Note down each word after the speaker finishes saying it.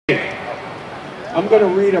I'm going to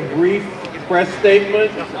read a brief press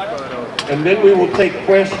statement, and then we will take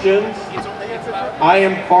questions. I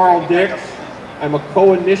am Carl Dix. I'm a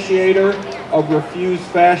co-initiator of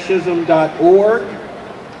RefuseFascism.org.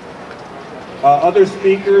 Other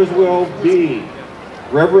speakers will be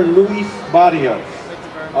Reverend Luis Barrios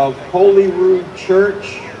of Holy Rood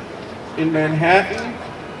Church in Manhattan,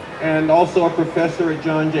 and also a professor at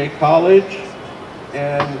John Jay College,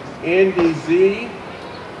 and Andy Z,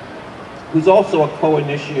 who's also a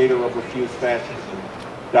co-initiator of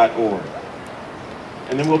RefuseFascism.org.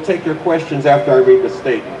 And then we'll take your questions after I read the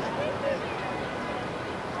statement.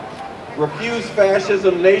 Refuse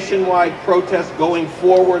Fascism nationwide protest going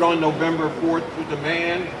forward on November 4th to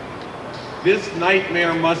demand this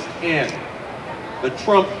nightmare must end. The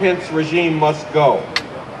Trump-Pence regime must go.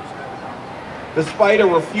 Despite a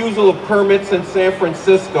refusal of permits in San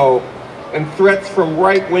Francisco and threats from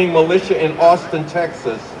right-wing militia in Austin,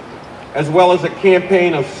 Texas, as well as a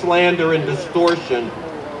campaign of slander and distortion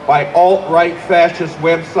by alt-right fascist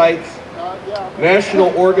websites,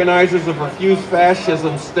 national organizers of Refuse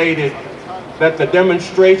Fascism stated that the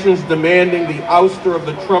demonstrations demanding the ouster of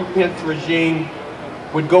the Trump-Pence regime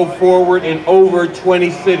would go forward in over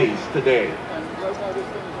 20 cities today.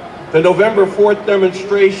 The November 4th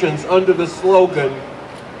demonstrations under the slogan,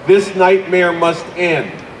 "This nightmare must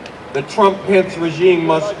end, the Trump-Pence regime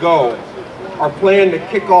must go," are planned to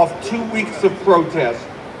kick off 2 weeks of protest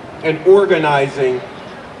and organizing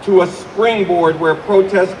to a springboard where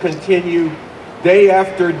protests continue day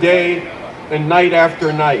after day and night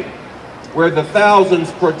after night, where the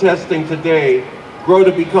thousands protesting today grow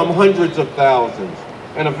to become hundreds of thousands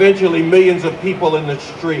and eventually millions of people in the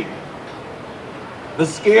street. The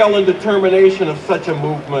scale and determination of such a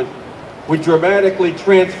movement would dramatically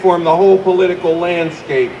transform the whole political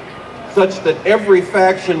landscape, such that every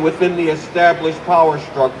faction within the established power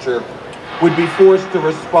structure would be forced to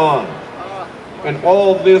respond. And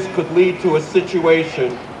all this could lead to a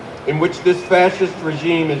situation in which this fascist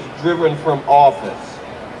regime is driven from office.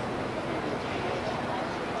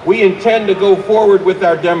 We intend to go forward with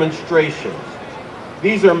our demonstrations.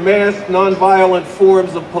 These are masked, nonviolent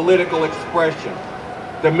forms of political expression,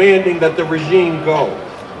 demanding that the regime go.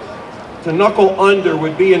 To knuckle under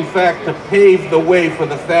would be, in fact, to pave the way for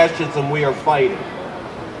the fascism we are fighting.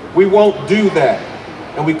 We won't do that,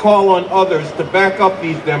 and we call on others to back up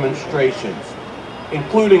these demonstrations,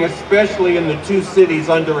 including especially in the 2 cities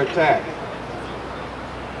under attack.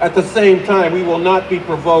 At the same time, we will not be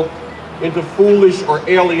provoked into foolish or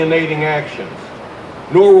alienating actions,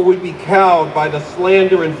 nor will we be cowed by the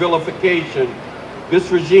slander and vilification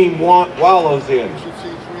this regime wallows in,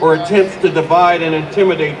 or attempts to divide and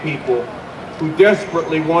intimidate people who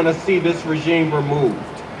desperately want to see this regime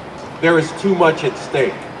removed. There is too much at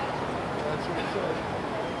stake.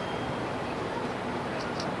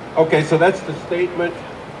 Okay, so that's the statement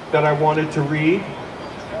that I wanted to read.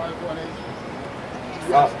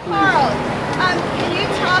 Carl, can you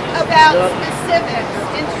talk about specifics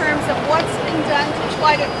in terms of what's been done to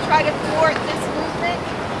try to thwart this movement,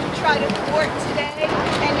 to try to thwart today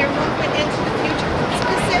and your movement into the future?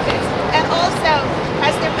 Specifics. And also,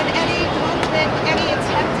 has there been any movement, any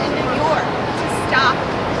attempt in New York to stop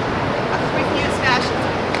Refuse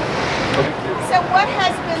Fascism? So what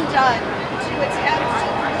has been done to attempt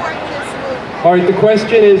to thwart this movement? All right, the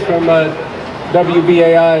question is from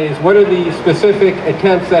WBAI is, what are the specific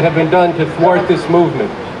attempts that have been done to thwart this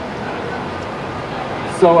movement?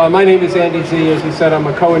 So my name is Andy Z. As you said, I'm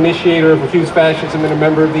a co-initiator of Refuse Fascism and a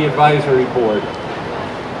member of the advisory board.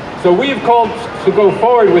 So we have called to go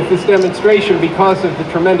forward with this demonstration because of the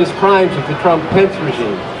tremendous crimes of the Trump-Pence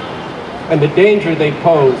regime and the danger they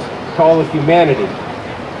pose to all of humanity.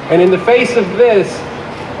 And in the face of this,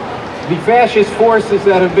 the fascist forces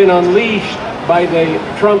that have been unleashed by the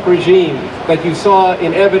Trump regime that you saw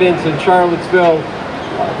in evidence in Charlottesville,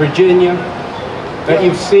 Virginia, that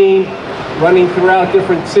you've seen running throughout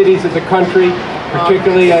different cities of the country,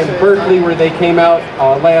 particularly in Berkeley where they came out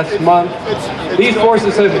last month. These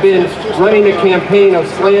forces have been running a campaign of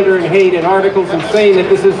slander and hate in articles and saying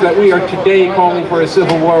that we are today calling for a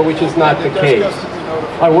civil war, which is not the case.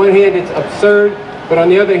 On one hand, it's absurd, but on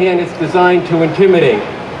the other hand, it's designed to intimidate.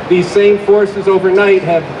 These same forces overnight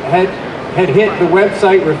had hit the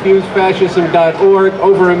website refusefascism.org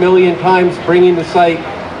over 1 million times, bringing the site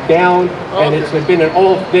down, and it's been an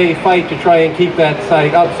all-day fight to try and keep that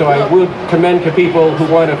site up. So I would commend to people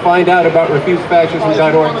who want to find out about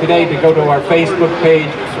refusefascism.org today to go to our Facebook page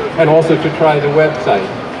and also to try the website.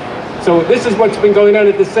 So this is what's been going on.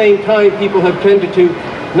 At the same time, people have tended to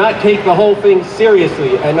not take the whole thing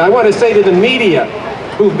seriously. And I want to say to the media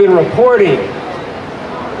who've been reporting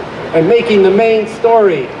and making the main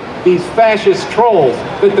story these fascist trolls,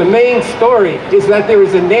 that the main story is that there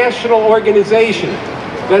is a national organization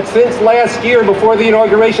that since last year, before the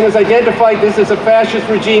inauguration, has identified this as a fascist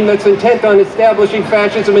regime that's intent on establishing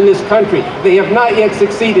fascism in this country. They have not yet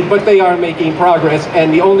succeeded, but they are making progress,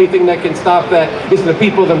 and the only thing that can stop that is the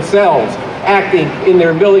people themselves acting in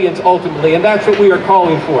their millions ultimately, and that's what we are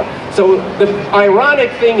calling for. So the ironic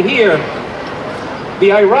thing here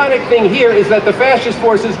is that the fascist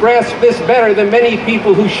forces grasp this better than many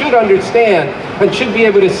people who should understand and should be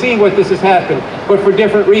able to see what this has happened, but for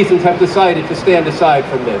different reasons have decided to stand aside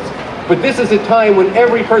from this. But this is a time when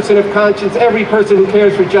every person of conscience, every person who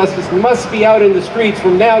cares for justice must be out in the streets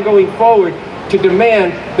from now going forward to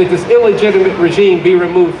demand that this illegitimate regime be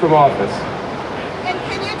removed from office. And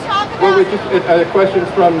can you talk about... questions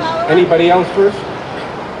from anybody else first?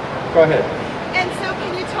 Go ahead. And so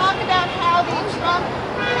can you talk about how the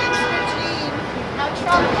Trump-Pence regime, how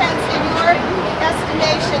Trump-Pence, in your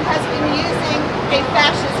estimation, has been using a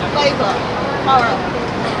fascist playbook? Carl.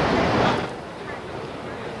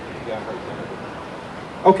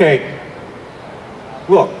 Okay,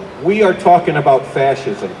 look, we are talking about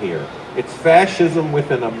fascism here. It's fascism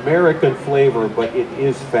with an American flavor, but it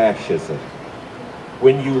is fascism.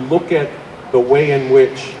 When you look at the way in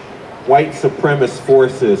which white supremacist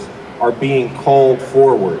forces are being called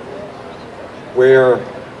forward, where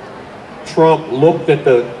Trump looked at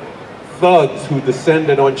the thugs who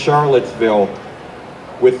descended on Charlottesville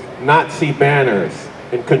with Nazi banners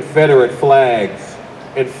and Confederate flags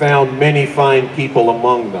and found many fine people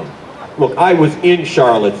among them. Look, I was in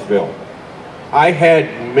Charlottesville. I had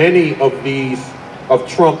many of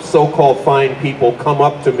Trump's so-called fine people come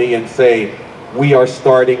up to me and say, "We are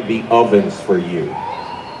starting the ovens for you."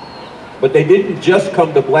 But they didn't just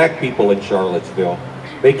come to black people in Charlottesville.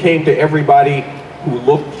 They came to everybody who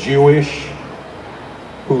looked Jewish,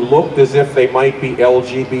 who looked as if they might be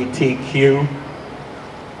LGBTQ,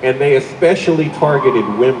 and they especially targeted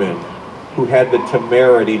women who had the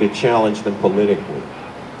temerity to challenge them politically.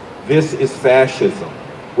 This is fascism.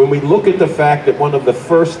 When we look at the fact that one of the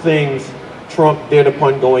first things Trump did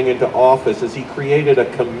upon going into office is he created a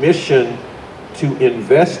commission to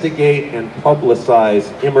investigate and publicize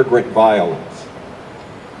immigrant violence.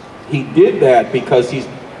 He did that because he's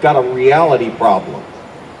got a reality problem,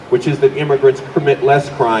 which is that immigrants commit less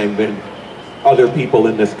crime than other people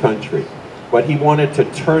in this country. But he wanted to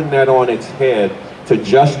turn that on its head to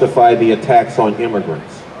justify the attacks on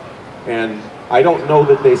immigrants. And I don't know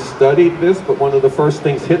that they studied this, but one of the first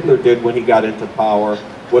things Hitler did when he got into power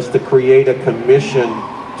was to create a commission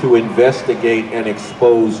to investigate and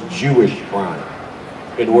expose Jewish crime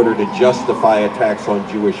in order to justify attacks on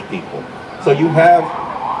Jewish people. So you have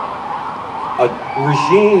a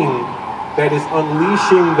regime that is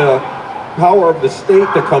unleashing the power of the state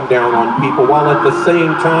to come down on people while at the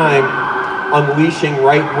same time unleashing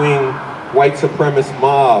right-wing white supremacist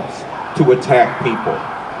mobs to attack people,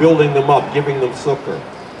 building them up, giving them succor,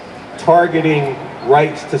 targeting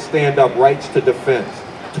rights to stand up, rights to defense,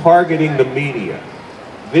 targeting the media.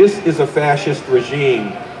 This is a fascist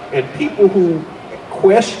regime, and people who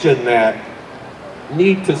question that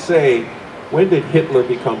need to say, when did Hitler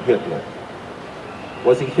become Hitler?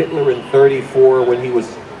 Was he Hitler in 34 when he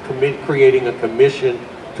was creating a commission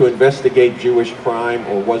to investigate Jewish crime,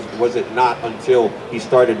 or was it not until he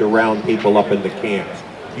started to round people up in the camps?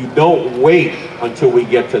 You don't wait until we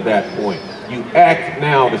get to that point. You act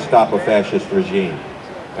now to stop a fascist regime.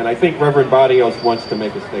 And I think Reverend Barrios wants to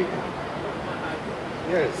make a statement.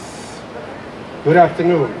 Yes. Good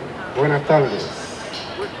afternoon. Buenas tardes.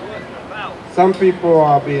 Some people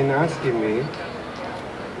have been asking me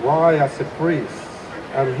why, as a priest,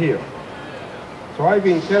 I'm here. So I've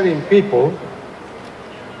been telling people,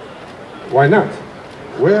 why not?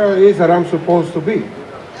 Where is that I'm supposed to be?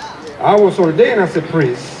 I was ordained as a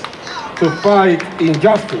priest to fight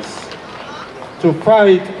injustice, to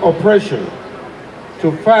fight oppression,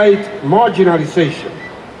 to fight marginalization,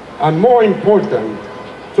 and more important,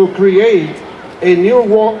 to create a new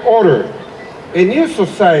world order, a new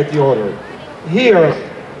society order, here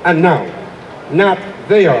and now, not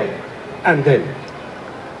there and then.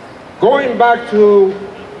 Going back to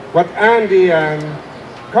what Andy and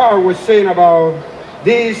Carl was saying about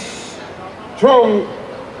this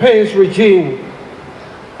Trump-Pence regime,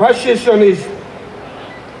 fascism is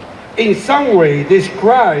in some way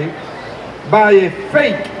described by a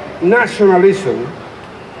fake nationalism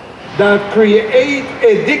that create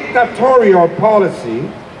a dictatorial policy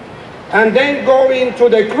and then go into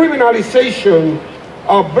the criminalization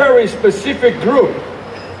of very specific group.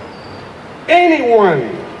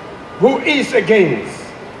 Anyone who is against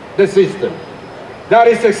the system, That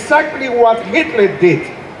is exactly what Hitler did.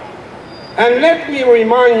 And let me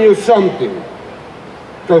remind you something,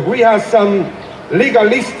 because we have some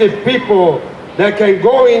legalistic people that can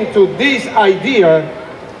go into this idea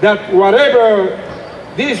that whatever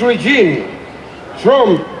this regime,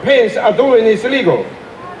 Trump, Pence are doing is legal.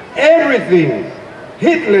 Everything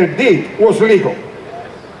Hitler did was legal.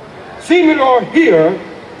 Similar here,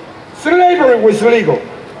 slavery was legal.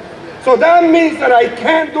 So that means that I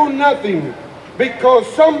can't do nothing because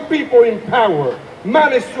some people in power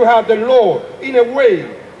managed to have the law in a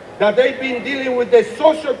way that they've been dealing with the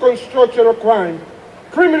social construction of crime,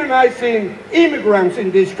 criminalizing immigrants in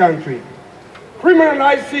this country,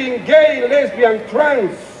 criminalizing gay, lesbian,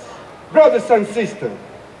 trans brothers and sisters,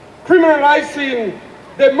 criminalizing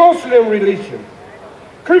the Muslim religion,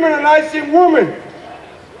 criminalizing women,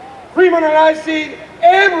 criminalizing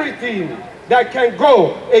everything that can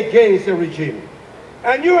go against the regime.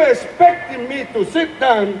 And you're expecting me to sit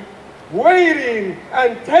down, waiting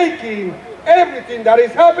and taking everything that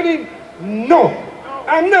is happening? No,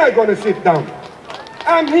 I'm not going to sit down.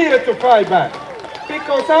 I'm here to fight back.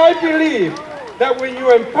 Because I believe that when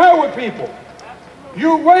you empower people,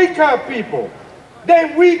 you wake up people,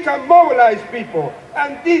 then we can mobilize people.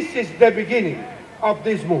 And this is the beginning of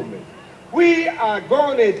this movement. We are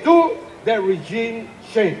going to do the regime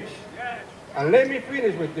change. And let me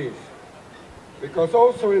finish with this. Because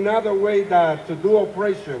also another way that to do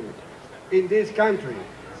operation in this country,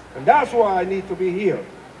 and that's why I need to be here.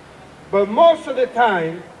 But most of the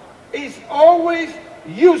time, it's always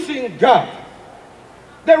using God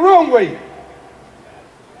the wrong way.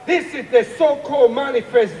 This is the so-called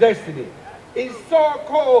manifest destiny. It's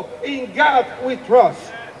so-called in God we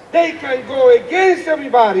trust. They can go against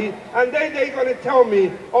everybody, and then they're going to tell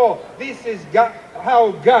me, oh, this is God,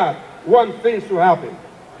 how God wants things to happen.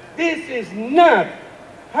 This is not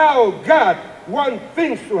how God wants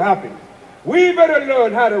things to happen. We better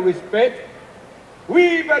learn how to respect.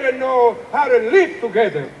 We better know how to live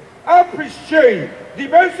together, appreciate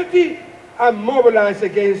diversity, and mobilize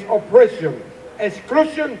against oppression,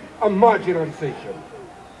 exclusion, and marginalization.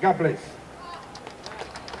 God bless.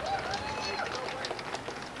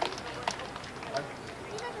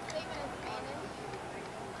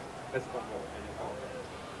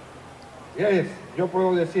 Yes, yo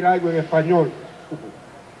puedo decir algo en español.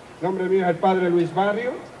 El nombre mío es el padre Luis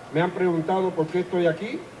Barrios. Me han preguntado por qué estoy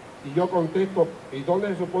aquí y yo contesto, ¿y dónde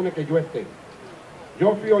se supone que yo esté?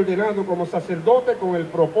 Yo fui ordenado como sacerdote con el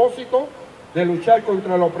propósito de luchar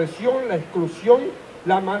contra la opresión, la exclusión,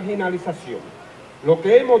 la marginalización. Lo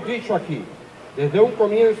que hemos dicho aquí, desde un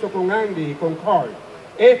comienzo con Andy y con Carl,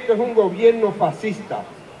 esto es un gobierno fascista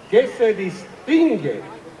que se distingue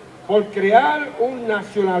por crear un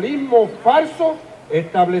nacionalismo falso,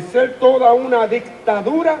 establecer toda una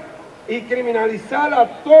dictadura y criminalizar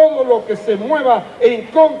a todo lo que se mueva en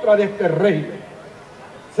contra de este régimen.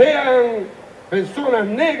 Sean personas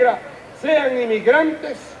negras, sean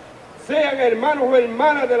inmigrantes, sean hermanos o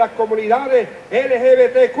hermanas de las comunidades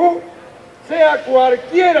LGBTQ, sea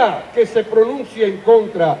cualquiera que se pronuncie en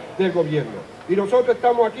contra del gobierno. Y nosotros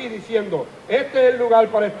estamos aquí diciendo, este es el lugar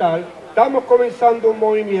para estar, estamos comenzando un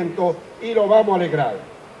movimiento y lo vamos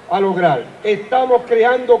a lograr. Estamos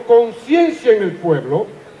creando conciencia en el pueblo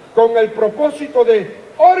con el propósito de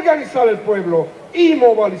organizar el pueblo y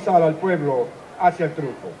movilizar al pueblo hacia el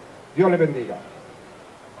triunfo. Dios le bendiga.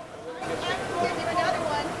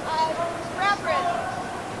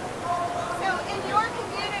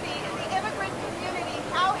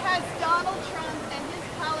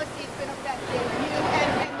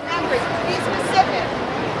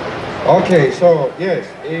 Okay, so yes,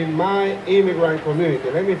 in my immigrant community,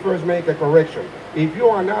 let me first make a correction. If you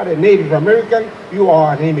are not a Native American, you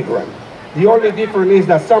are an immigrant. The only difference is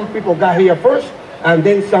that some people got here first and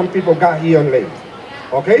then some people got here late.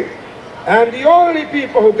 Okay? And the only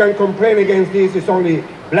people who can complain against this is only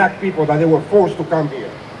black people that they were forced to come here.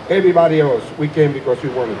 Everybody else, we came because we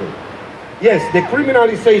wanted to. Yes, the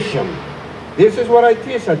criminalization. This is what I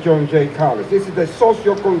teach at John Jay College. This is the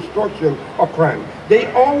social construction of crime.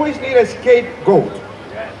 They always need a scapegoat.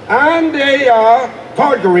 And they are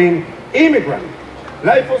targeting immigrants.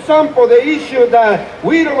 Like for example, the issue that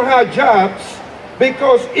we don't have jobs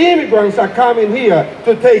because immigrants are coming here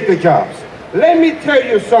to take the jobs. Let me tell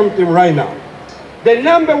you something right now. The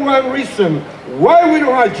number one reason why we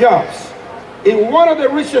don't have jobs in one of the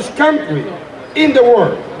richest countries in the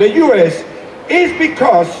world, the US, is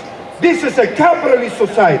because this is a capitalist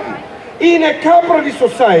society. In a capitalist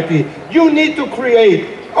society, you need to create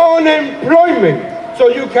unemployment so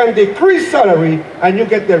you can decrease salary and you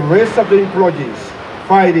get the rest of the employees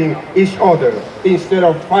fighting each other instead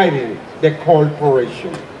of fighting the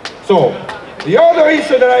corporation. So, the other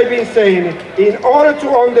issue that I've been saying, in order to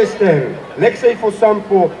understand, let's say for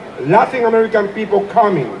example, Latin American people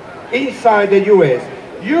coming inside the US,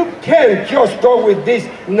 you can't just go with this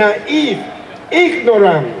naive,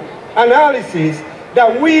 ignorant analysis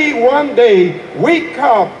that we one day wake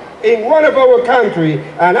up in one of our country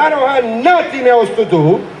and I don't have nothing else to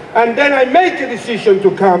do, and then I make a decision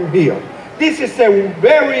to come here. This is a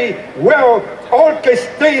very well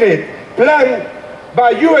orchestrated plan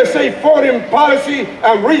by USA foreign policy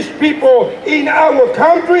and rich people in our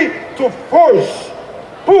country to force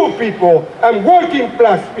poor people and working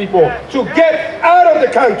class people to get out of the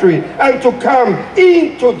country and to come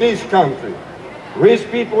into this country.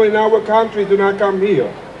 Rich people in our country do not come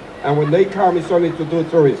here. And when they come, it's only to do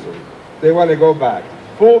tourism. They want to go back.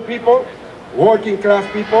 Poor people, working class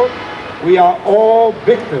people, we are all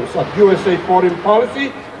victims of USA foreign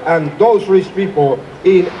policy and those rich people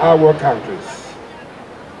in our countries.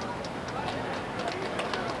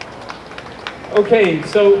 Okay,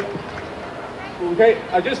 so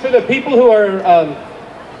just for the people who are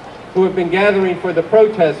who have been gathering for the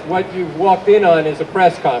protest, what you've walked in on is a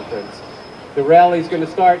press conference. The rally is going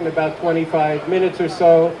to start in about 25 minutes or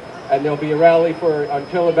so, and there'll be a rally for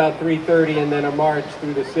until about 3:30, and then a march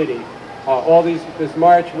through the city. This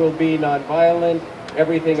march will be nonviolent.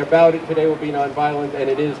 Everything about it today will be nonviolent, and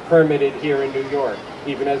it is permitted here in New York.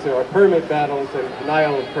 Even as there are permit battles and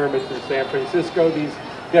denial of permits in San Francisco, these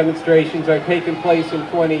demonstrations are taking place in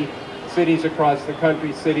 20 cities across the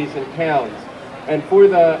country, cities and towns. And for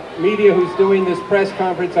the media who's doing this press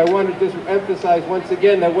conference, I want to just emphasize once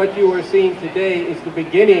again that what you are seeing today is the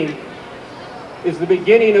beginning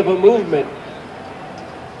of a movement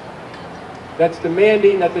that's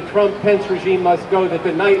demanding that the Trump-Pence regime must go, that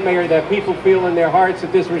the nightmare that people feel in their hearts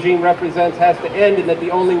that this regime represents has to end, and that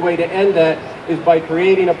the only way to end that is by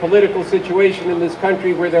creating a political situation in this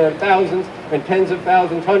country where there are thousands and tens of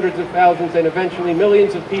thousands, hundreds of thousands, and eventually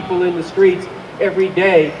millions of people in the streets every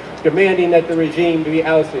day demanding that the regime be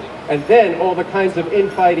ousted. And then all the kinds of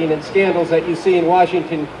infighting and scandals that you see in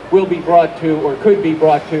Washington will be brought to, or could be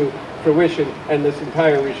brought to, fruition, and this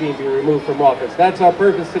entire regime be removed from office. That's our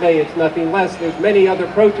purpose today. It's nothing less. There's many other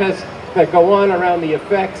protests that go on around the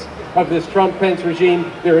effects of this Trump-Pence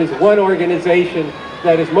regime. There is one organization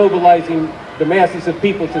that is mobilizing the masses of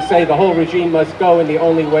people to say the whole regime must go, and the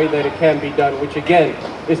only way that it can be done, which again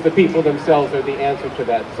is the people themselves are the answer to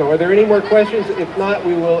that. So are there any more questions? If not,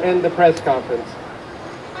 we will end the press conference.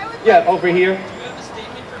 Yeah, over here.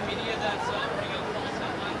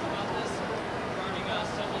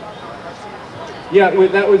 Yeah,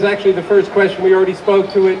 that was actually the first question. We already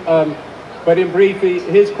spoke to it, but in brief,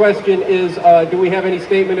 his question is, do we have any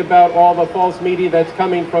statement about all the false media that's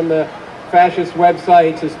coming from the fascist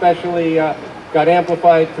websites, especially got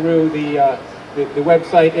amplified through the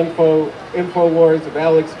website InfoWars of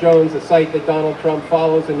Alex Jones, a site that Donald Trump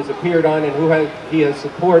follows and has appeared on, and who he has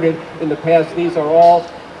supported in the past. These are all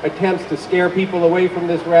attempts to scare people away from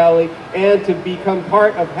this rally and to become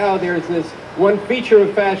part of how there's this one feature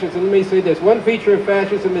of fascism. Let me say this. One feature of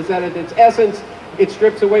fascism is that at its essence, it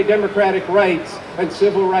strips away democratic rights and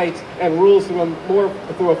civil rights and rules through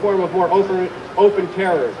a form of more open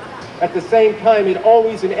terror. At the same time, it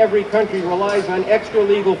always in every country relies on extra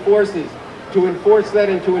legal forces to enforce that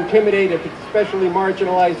and to intimidate especially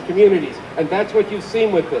marginalized communities. And that's what you've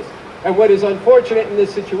seen with this. And what is unfortunate in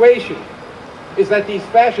this situation is that these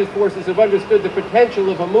fascist forces have understood the potential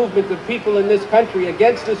of a movement of people in this country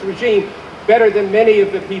against this regime better than many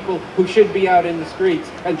of the people who should be out in the streets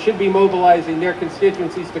and should be mobilizing their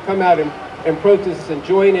constituencies to come out and protest and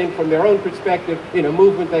join in from their own perspective in a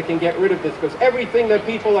movement that can get rid of this. Because everything that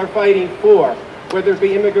people are fighting for, whether it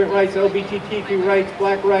be immigrant rights, LGBTQ rights,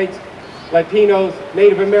 black rights, Latinos,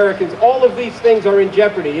 Native Americans, all of these things are in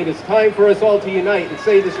jeopardy. It is time for us all to unite and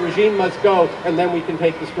say this regime must go, and then we can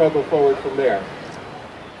take the struggle forward from there.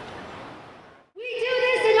 We do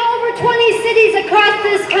this in over 20 cities across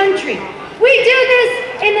this country. We do this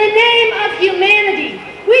in the name of humanity.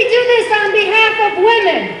 We do this on behalf of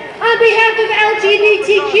women, on behalf of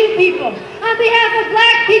LGBTQ people, on behalf of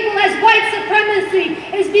black people as white supremacy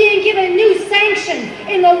is being given new sanction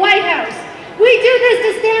in the White House. We do this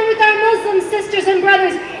to stand with our Muslim sisters and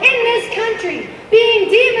brothers in this country, being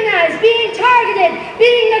demonized, being targeted,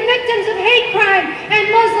 being the victims of hate crime, and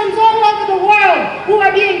Muslims all over the world who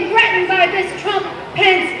are being threatened by this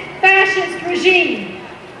Trump-Pence fascist regime.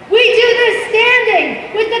 We do this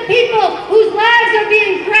standing with the people whose lives are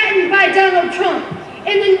being threatened by Donald Trump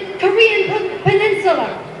in the Korean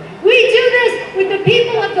Peninsula. We do this with the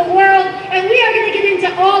people of the world, and we are going to get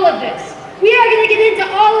into all of this. We are going to get into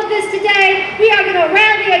all of this today. We are going to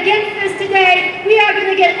rally against this today. We are going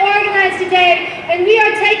to get organized today. And we are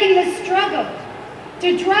taking the struggle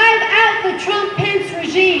to drive out the Trump-Pence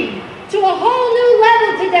regime to a whole new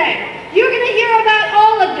level today. You're going to hear about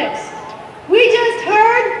all of this. We just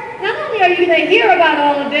heard, not only are you going to hear about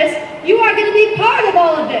all of this, you are going to be part of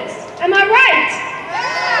all of this. Am I right?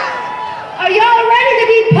 Are y'all ready to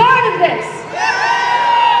be part of this?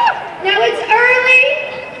 Now it's early.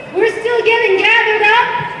 We're still getting gathered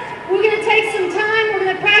up. We're going to take some time. We're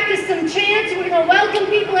going to practice some chants. We're going to welcome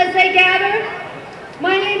people as they gather.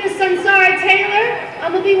 My name is Sansara Taylor.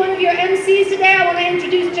 I'm going to be one of your MCs today. I want to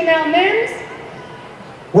introduce Janelle Mims.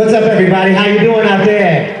 What's up, everybody? How you doing out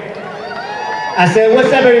there? I said, what's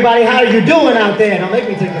up, everybody? How are you doing out there? Don't make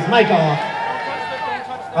me take this mic off.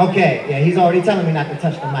 Okay, yeah, he's already telling me not to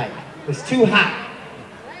touch the mic. It's too hot.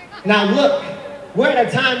 Now look, we're at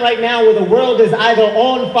a time right now where the world is either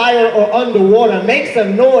on fire or underwater. Make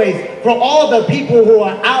some noise for all the people who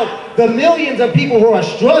are out, the millions of people who are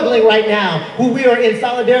struggling right now, who we are in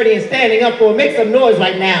solidarity and standing up for. Make some noise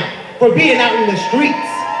right now for being out in the streets.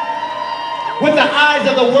 With the eyes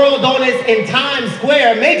of the world on us in Times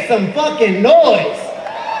Square, make some fucking noise.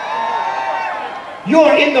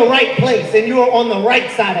 You're in the right place and you're on the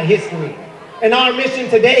right side of history. And our mission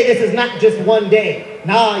today, this is not just one day.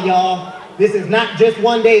 Nah, y'all, this is not just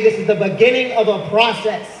one day. This is the beginning of a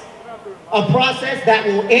process. A process that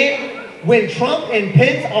will end when Trump and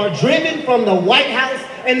Pence are driven from the White House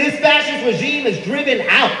and this fascist regime is driven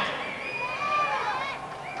out.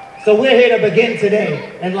 So we're here to begin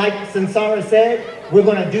today. And like Sansara said, we're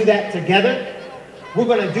going to do that together. We're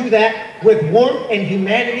going to do that with warmth and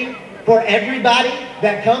humanity for everybody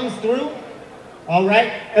that comes through. All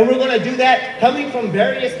right? And we're going to do that coming from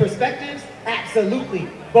various perspectives. Absolutely.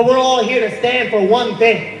 But we're all here to stand for one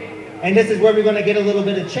thing. And this is where we're going to get a little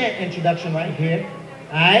bit of chant introduction right here.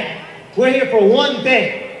 All right? We're here for one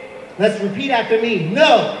thing. Let's repeat after me.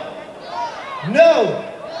 No. No.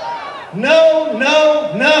 No,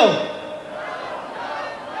 no, no.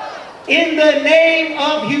 In the name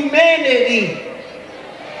of humanity.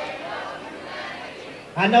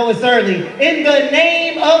 I know it's early. In the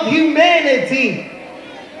name of humanity.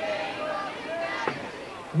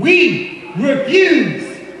 We refuse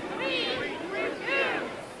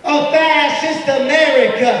a fascist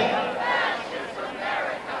America.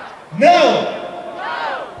 No.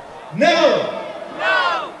 No.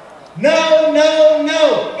 No, no,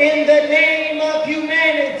 no. In the name of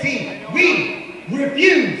humanity, we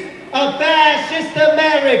refuse a fascist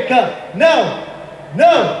America. No,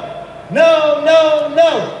 no, no, no,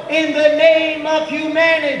 no. In the name of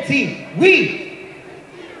humanity, we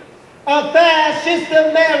a fascist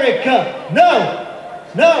America. No,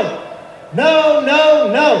 no, no, no,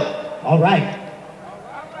 no. All right.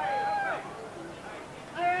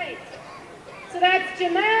 That's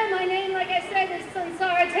Jamel. My name, like I said, is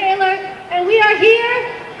Sansara Taylor, and we are here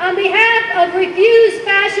on behalf of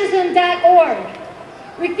RefuseFascism.org.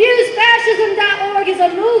 RefuseFascism.org is a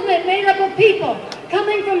movement made up of people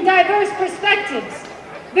coming from diverse perspectives,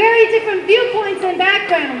 very different viewpoints and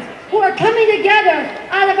backgrounds, who are coming together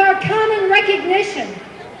out of our common recognition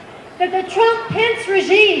that the Trump-Pence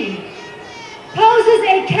regime poses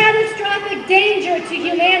a catastrophic danger to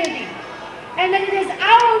humanity. And that it is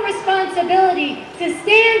our responsibility to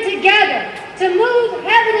stand together, to move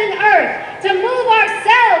heaven and earth, to move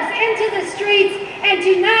ourselves into the streets, and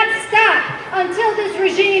to not stop until this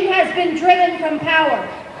regime has been driven from power.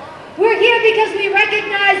 We're here because we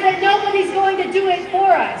recognize that nobody's going to do it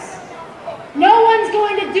for us. No one's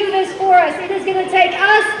going to do this for us. It is going to take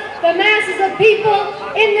us, the masses of people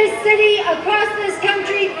in this city, across this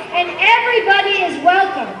country, and everybody is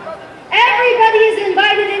welcome. Everybody is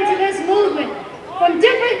invited into this movement from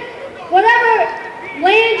different, whatever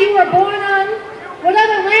land you were born on,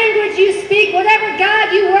 whatever language you speak, whatever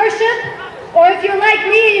God you worship, or if you're like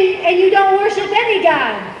me and you don't worship any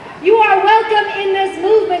God, you are welcome in this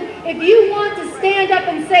movement if you want to stand up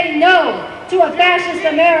and say no to a fascist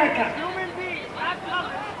America.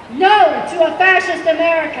 No to a fascist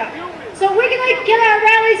America. So we're going to get our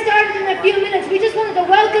rally started in a few minutes. We just wanted to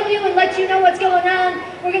welcome you and let you know what's going on.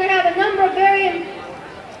 We're going to have a number of very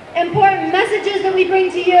important messages that we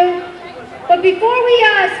bring to you. But before we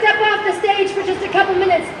step off the stage for just a couple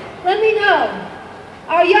minutes, let me know,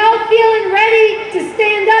 are y'all feeling ready to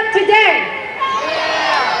stand up today?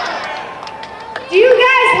 Do you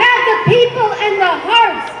guys have the people and the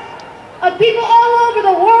hearts of people all over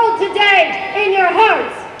the world today in your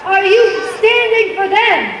hearts? Are you standing for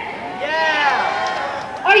them?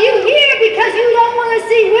 Yeah. Are you here because you don't want to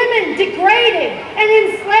see women degraded and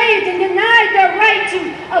enslaved and denied their right to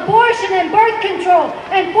abortion and birth control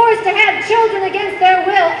and forced to have children against their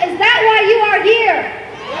will. Is that why you are here?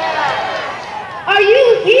 Are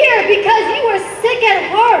you here because you were sick at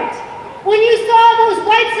heart when you saw those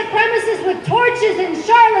white supremacists with torches in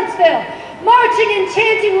Charlottesville marching and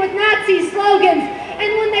chanting with Nazi slogans, and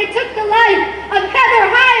when they took the life of Heather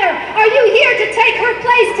Heyer? Are you here to take her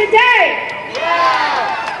place today?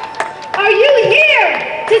 Are you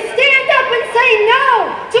here to stand up and say no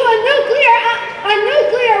to a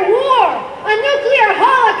nuclear war, a nuclear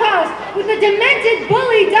holocaust with a demented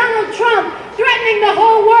bully Donald Trump threatening the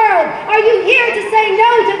whole world? Are you here to say no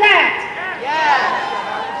to that?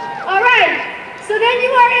 All right, so then you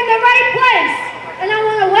are in the right place, and I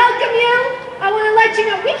want to welcome you. I want to let you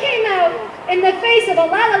know we came out in the face of a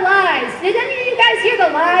lot of lies. Did any of you guys hear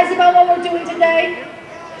the lies about what we're doing today?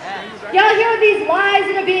 Y'all hear these lies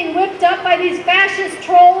that are being whipped up by these fascist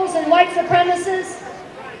trolls and white supremacists?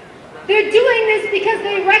 They're doing this because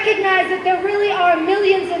they recognize that there really are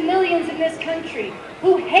millions and millions in this country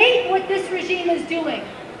who hate what this regime is doing.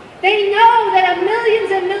 They know that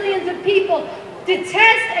millions and millions of people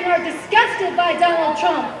detest and are disgusted by Donald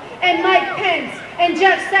Trump and Mike Pence and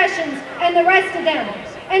Jeff Sessions and the rest of them.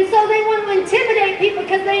 And so they want to intimidate people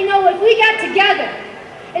because they know if we got together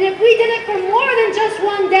and if we did it for more than just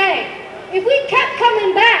one day, if we kept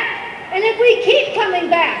coming back and if we keep coming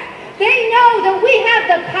back, they know that we have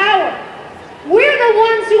the power. We're the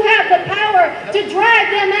ones who have the power to drive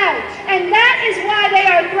them out. And that is why they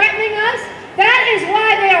are threatening us. That is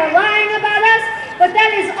why they are lying about us. But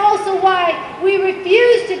that is also why we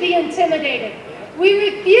refuse to be intimidated. We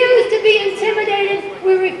refuse to be intimidated.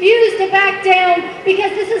 We refuse to back down,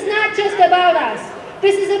 because this is not just about us.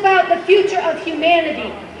 This is about the future of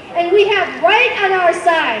humanity. And we have right on our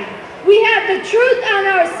side. We have the truth on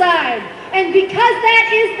our side. And because that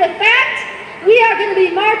is the fact, we are going to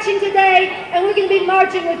be marching today, and we're going to be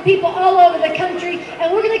marching with people all over the country,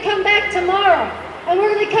 and we're going to come back tomorrow. And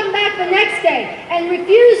we're going to come back the next day. And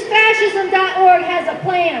RefuseFascism.org has a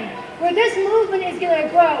plan where this movement is going to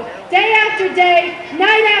grow day after day,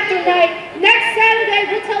 night after night. Next Saturday,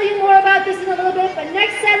 we'll tell you more about this in a little bit, but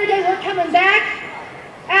next Saturday we're coming back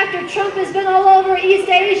after Trump has been all over East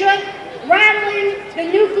Asia, rattling the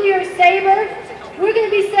nuclear saber. We're going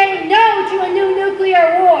to be saying no to a new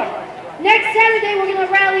nuclear war. Next Saturday, we're going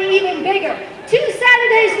to rally even bigger. 2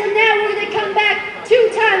 Saturdays from now, we're going to come back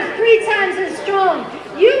 2 times, 3 times as strong.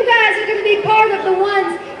 You guys are going to be part of the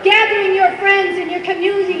ones gathering your friends in your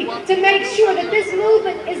community to make sure that this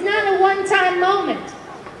movement is not a one-time moment.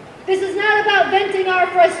 This is not about venting our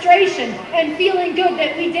frustration and feeling good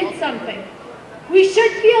that we did something. We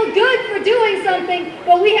should feel good for doing something,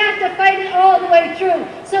 but we have to fight it all the way through.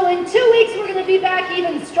 So in 2 weeks, we're going to be back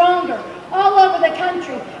even stronger all over the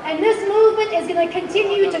country. And this movement is going to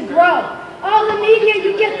continue to grow. All the media,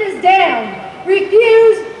 you get this down.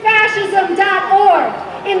 RefuseFascism.org.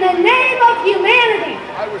 In the name of humanity.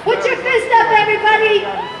 Put your fist up, everybody,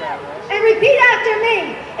 and repeat after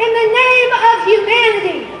me. In the name of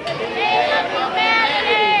humanity.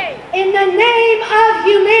 In the name of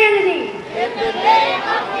humanity. In the name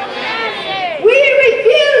of humanity. We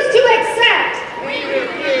refuse to accept. We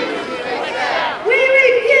refuse to accept. We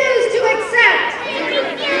refuse to accept. We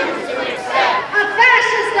refuse to accept. A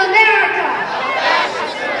fascist America. A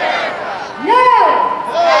fascist America. No.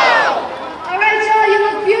 No. All right, y'all, you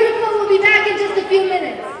look beautiful. We'll be back in just a few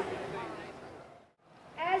minutes.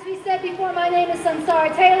 As we said before, my name is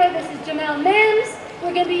Samsara Taylor. This is Jamel Mims.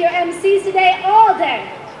 We're going to be your MCs today all day.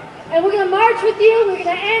 And we're going to march with you. We're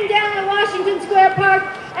going to end down at Washington Square Park.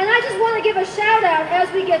 And I just want to give a shout out as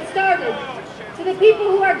we get started to the people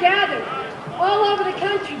who are gathered all over the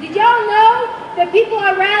country. Did y'all know that people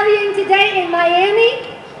are rallying today in Miami,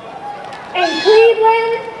 in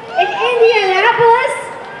Cleveland, in Indianapolis?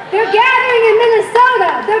 They're gathering in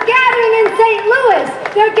Minnesota. They're gathering in St. Louis.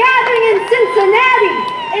 They're gathering in Cincinnati,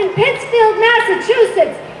 in Pittsfield,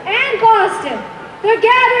 Massachusetts, and Boston. They're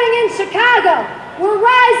gathering in Chicago. We're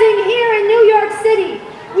rising here in New York City.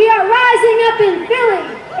 We are rising up in Philly,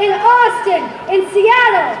 in Austin, in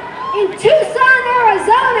Seattle, in Tucson,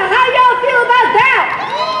 Arizona. How y'all feel about that?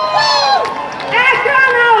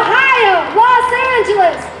 Akron, Ohio, Los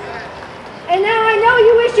Angeles. And now I know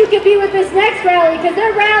you wish you could be with this next rally because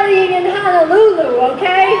they're rallying in Honolulu,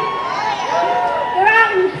 okay? They're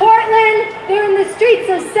out in Portland. They're in the streets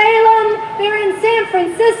of Salem. They're in San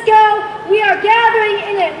Francisco. We are gathering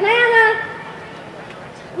in Atlanta.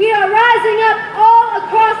 We are rising up all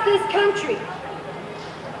across this country.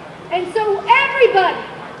 And so everybody,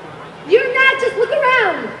 you're not just, look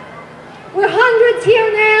around. We're hundreds here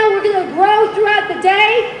now. We're going to grow throughout the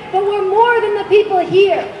day, but we're more than the people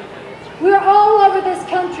here. We're all over this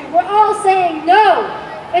country. We're all saying no.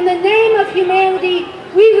 In the name of humanity,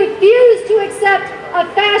 we refuse to accept a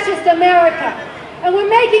fascist America. And we're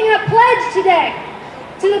making a pledge today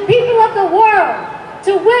to the people of the world,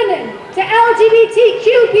 to women, to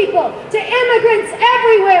LGBTQ people, to immigrants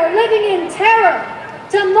everywhere living in terror,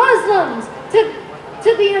 to Muslims, to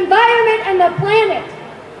the environment and the planet,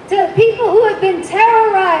 to people who have been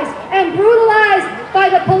terrorized and brutalized by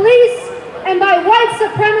the police and by white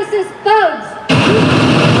supremacist thugs.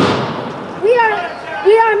 We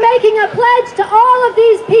are making a pledge to all of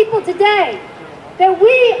these people today that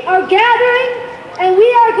we are gathering and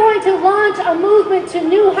we are going to launch a movement to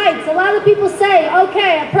new heights. A lot of people say,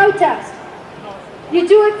 okay, a protest. You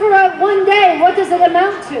do it for one day, what does it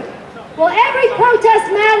amount to? Well, every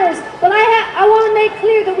protest matters, but I want to make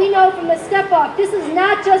clear that we know from the step off, this is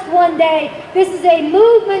not just one day. This is a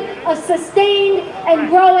movement of sustained and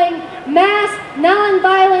growing mass,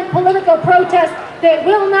 non-violent political protest that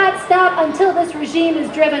will not stop until this regime is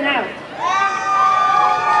driven out.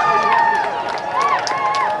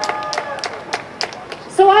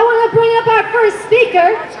 So I want to bring up our first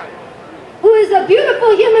speaker, who is a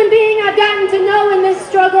beautiful human being I've gotten to know in this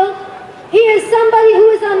struggle. He is somebody who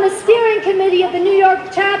is on the steering committee of the New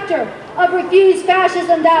York chapter of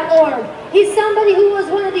RefuseFascism.org. He's somebody who was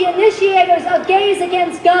one of the initiators of Gays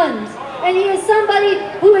Against Guns. And he is somebody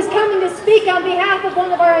who is coming to speak on behalf of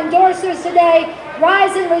one of our endorsers today,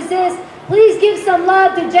 Rise and Resist. Please give some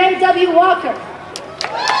love to J.W. Walker.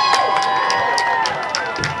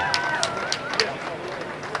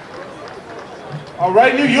 All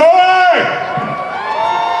right, New York!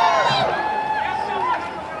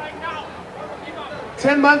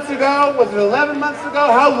 10 months ago, was it 11 months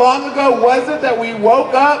ago? How long ago was it that we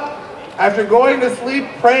woke up after going to sleep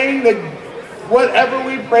praying that whatever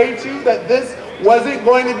we prayed to, that this wasn't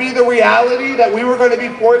going to be the reality that we were going to be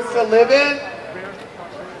forced to live in?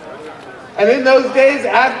 And in those days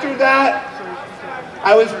after that,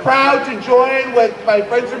 I was proud to join with my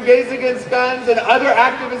friends from Gays Against Guns and other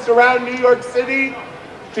activists around New York City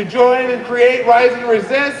to join and create Rise and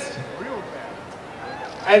Resist.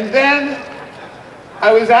 And then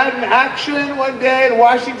I was at an action one day in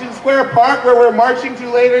Washington Square Park, where we're marching to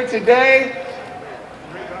later today,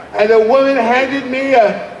 and a woman handed me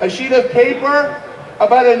a sheet of paper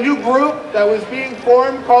about a new group that was being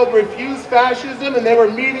formed called Refuse Fascism, and they were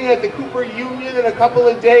meeting at the Cooper Union in a couple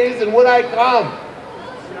of days, and would I come?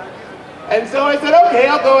 And so I said, okay,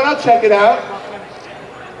 I'll go and I'll check it out.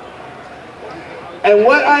 And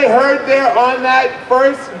what I heard there on that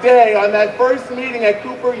first day, on that first meeting at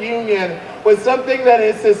Cooper Union, was something that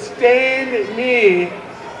has sustained me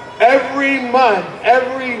every month,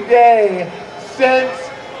 every day since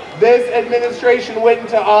this administration went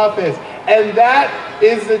into office. And that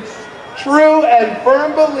is the true and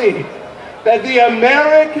firm belief that the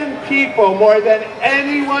American people, more than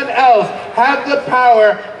anyone else, have the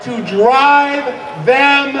power to drive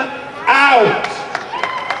them out.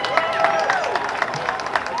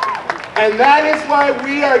 And that is why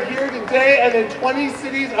we are here today and in 20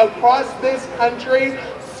 cities across this country,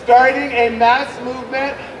 starting a mass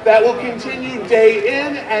movement that will continue day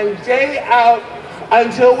in and day out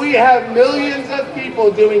until we have millions of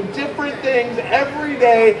people doing different things every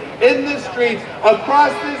day in the streets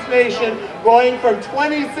across this nation, going from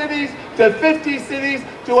 20 cities to 50 cities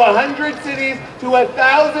to 100 cities to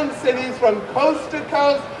 1,000 cities, from coast to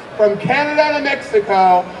coast, from Canada to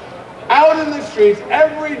Mexico, out in the streets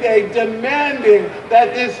every day demanding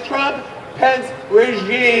that this Trump-Pence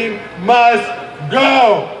regime must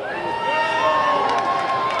go.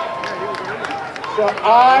 So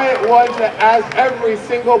I want to ask every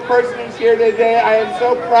single person who's here today, I am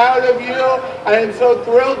so proud of you. I am so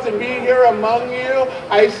thrilled to be here among you.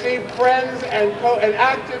 I see friends and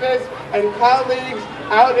activists and colleagues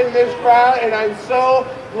out in this crowd, and I'm so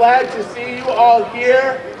glad to see you all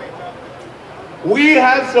here. We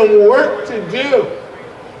have some work to do.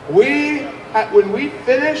 When we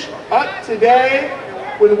finish up today,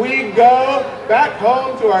 when we go back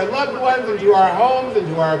home to our loved ones and to our homes and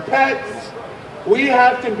to our pets, we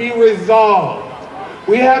have to be resolved.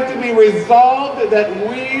 We have to be resolved that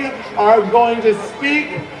we are going to speak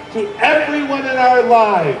to everyone in our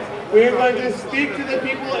lives. We are going to speak to the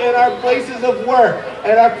people in our places of work,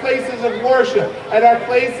 at our places of worship, at our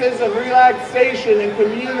places of relaxation and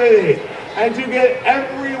community, and to get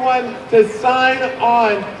everyone to sign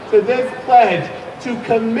on to this pledge, to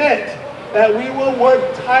commit that we will work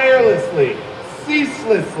tirelessly,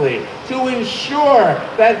 ceaselessly, to ensure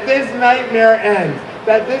that this nightmare ends.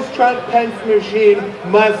 that this Trump-Pence regime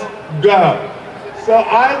must go. So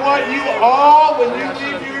I want you all, when you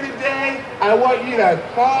leave here today, I want you to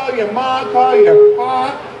call your mom, call your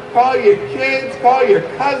pop, call your kids, call your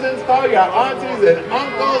cousins, call your aunties and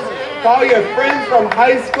uncles, call your friends from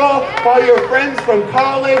high school, call your friends from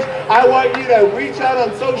college. I want you to reach out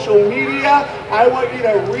on social media. I want you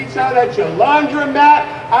to reach out at your laundromat.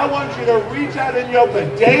 I want you to reach out in your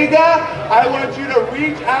bodega. I want you to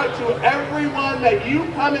reach out to everyone that you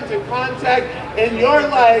come into contact in your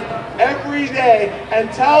life every day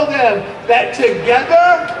and tell them that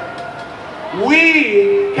together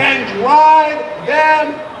we can drive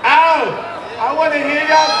them out. I want to hear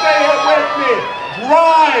y'all say it with me.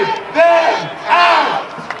 Drive them out.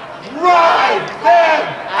 Drive them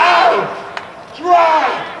out.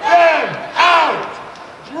 Drive them out.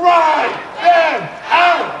 Drive them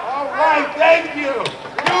out. All right, thank you.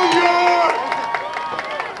 New York.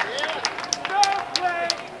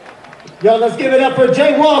 Yo, let's give it up for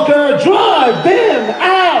Jay Walker. Drive them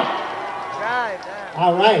out.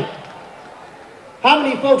 All right. How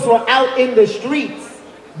many folks were out in the streets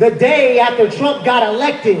the day after Trump got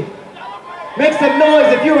elected? Make some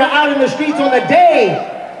noise if you were out in the streets on the day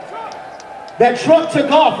that Trump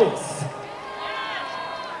took office.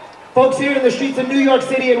 Folks here in the streets of New York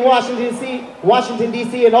City and Washington,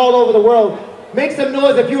 D.C. and all over the world, make some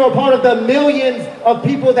noise if you were part of the millions of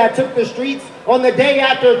people that took the streets on the day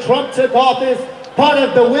after Trump took office, part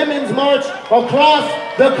of the Women's March across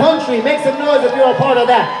the country. Make some noise if you're a part of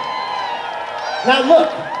that. Now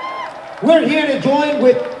look, we're here to join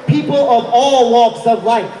with people of all walks of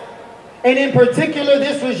life. And in particular,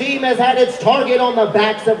 this regime has had its target on the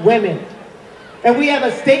backs of women. And we have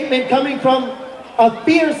a statement coming from a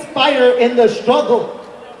fierce fighter in the struggle.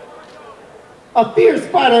 A fierce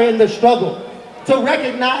fighter in the struggle to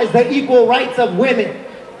recognize the equal rights of women.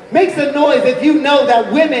 Make some noise if you know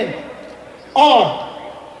that women hold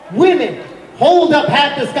up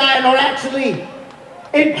half the sky and are actually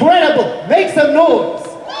incredible. Make some noise.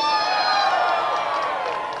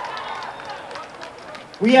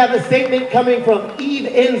 We have a statement coming from Eve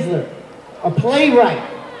Ensler, a playwright.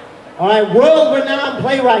 All right, world-renowned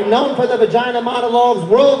playwright, known for the vagina monologues,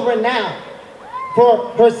 world-renowned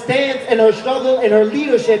for her stance and her struggle and her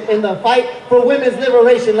leadership in the fight for women's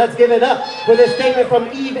liberation. Let's give it up for this statement from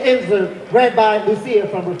Eve Ensler, read by Lucia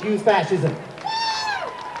from Refuse Fascism.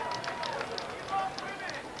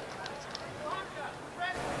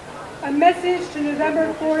 A message to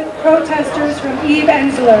November 4th protesters from Eve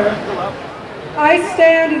Ensler. I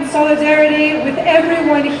stand in solidarity with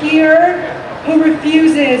everyone here who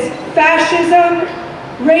refuses fascism,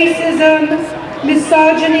 racism,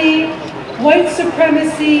 misogyny, white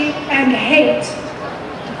supremacy, and hate.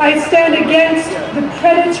 I stand against the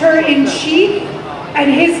predator-in-chief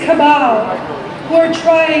and his cabal, who are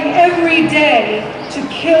trying every day to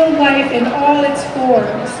kill life in all its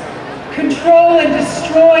forms, control and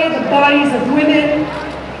destroy the bodies of women,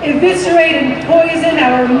 eviscerate and poison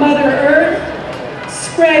our Mother Earth,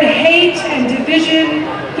 spread hate and division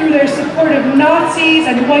through their support of Nazis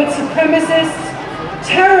and white supremacists,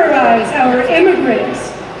 terrorize our immigrants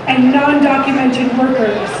and non-documented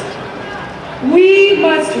workers. We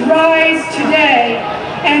must rise today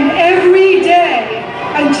and every day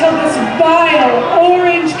until this vile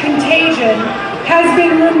orange contagion has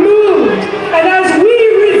been removed. And as we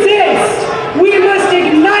resist, we must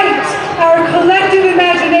ignite our collective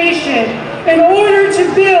imagination in order to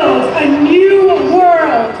build a new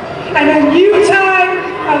world and a new time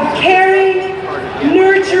of caring,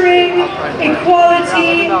 nurturing,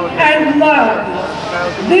 equality, and love.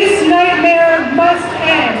 This nightmare must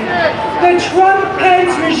end. The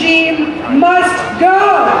Trump-Pence regime must go.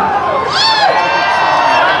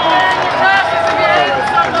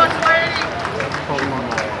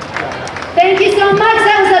 Thank you so much.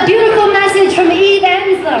 That was a beautiful message from Eve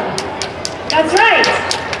Ensler. That's right.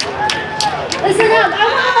 Listen up. I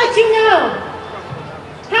want to let you know.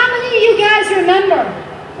 How many of you guys remember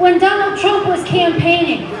when Donald Trump was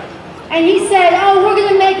campaigning and he said, oh, we're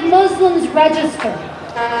going to make Muslims register?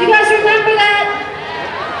 Do you guys remember that?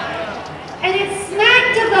 And it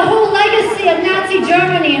smacked of the whole legacy of Nazi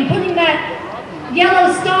Germany and putting that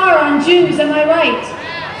yellow star on Jews, am I right?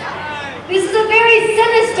 This is a very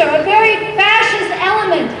sinister, a very fascist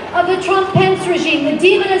element of the Trump-Pence regime, the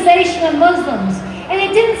demonization of Muslims. And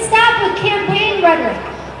it didn't stop with campaign rhetoric.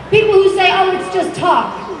 People who say, oh, it's just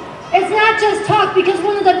talk. It's not just talk, because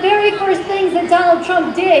one of the very first things that Donald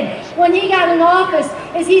Trump did when he got in office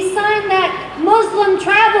is he signed that Muslim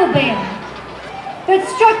travel ban that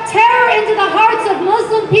struck terror into the hearts of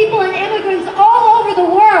Muslim people and immigrants all over the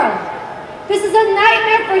world. This is a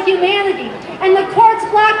nightmare for humanity. and the courts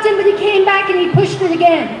blocked him, but he came back and he pushed it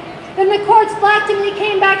again. Then the courts blocked him and he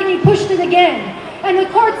came back and he pushed it again. And the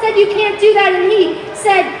court said, you can't do that, and he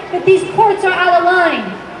said that these courts are out of line.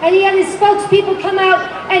 And he had his spokespeople come out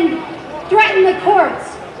and threaten the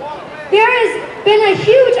courts. There has been a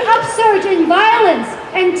huge upsurge in violence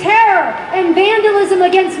and terror and vandalism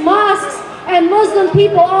against mosques and Muslim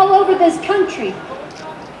people all over this country.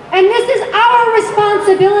 And this is our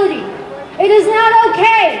responsibility. It is not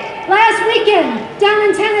okay. Last weekend, down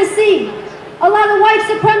in Tennessee, a lot of white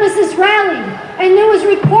supremacists rallied, and there was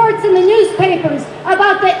reports in the newspapers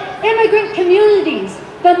about the immigrant communities,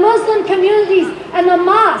 the Muslim communities, and the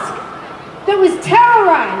mosque that was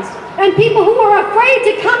terrorized, and people who were afraid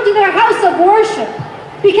to come to their house of worship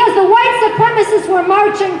because the white supremacists were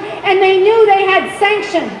marching and they knew they had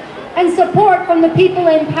sanction and support from the people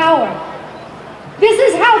in power. This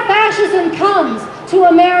is how fascism comes to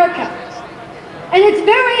America. And it's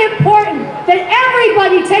very important that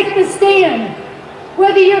everybody take the stand.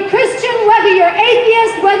 Whether you're Christian, whether you're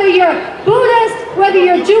atheist, whether you're Buddhist, whether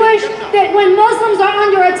you're Jewish, that when Muslims are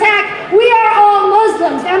under attack, we are all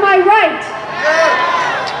Muslims. Am I right?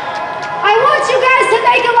 I want you guys to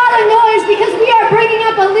make a lot of noise because we are bringing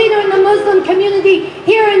up a leader in the Muslim community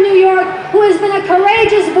here in New York who has been a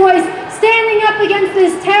courageous voice standing up against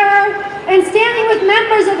this terror and standing with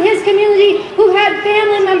members of his community who had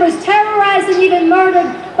family members terrorized and even murdered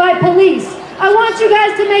by police. I want you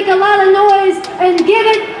guys to make a lot of noise and give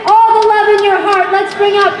it all the love in your heart. Let's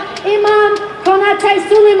bring up Imam Konate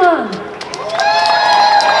Suleiman.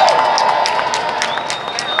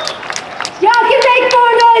 Y'all can make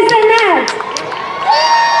more noise than that.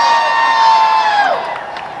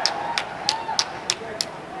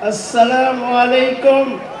 Assalamu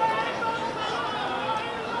alaikum.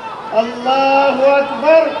 Allahu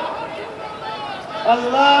Akbar.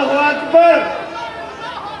 Allahu Akbar.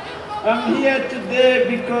 I'm here today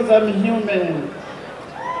because I'm human.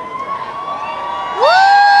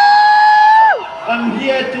 I'm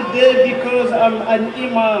here today because I'm an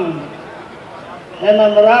imam. And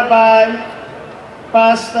I'm rabbi,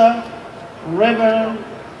 pastor, reverend,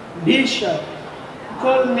 bishop.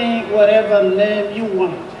 Call me whatever name you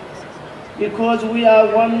want. Because we are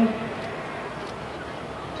one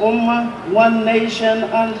ummah, one nation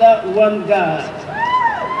under one God.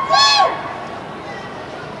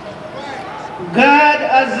 God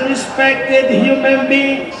has respected human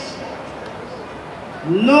beings.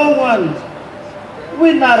 No one.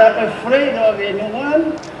 We're not afraid of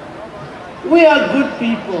anyone. We are good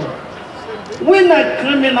people. We're not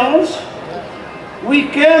criminals. We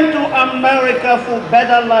came to America for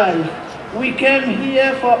better life. We came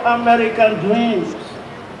here for American dreams.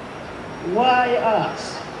 Why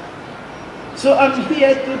us? So I'm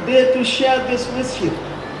here today to share this with you.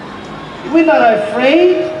 We're not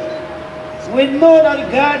afraid. We know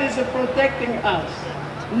that God is protecting us.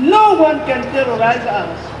 No one can terrorize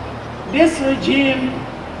us. This regime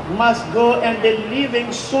must go and be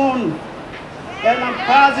leaving soon. And I'm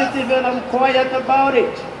positive and I'm quiet about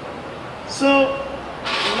it. So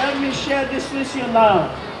let me share this with you now.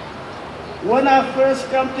 When I first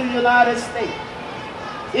come to the United States,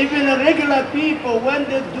 even regular people, when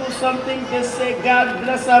they do something, they say, God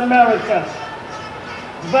bless America.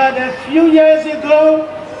 But a few years ago,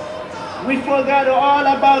 we forgot all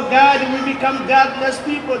about God and we become godless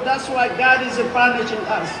people. That's why God is punishing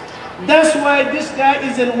us. That's why this guy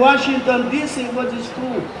is in Washington, D.C., what is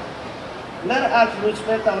true. Let us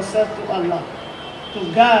respect ourselves to Allah,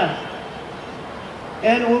 to God,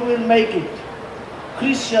 and we will make it.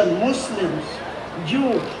 Christian, Muslims,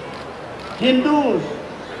 Jews, Hindus,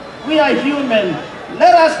 we are human.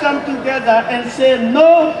 Let us come together and say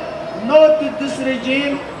no, no to this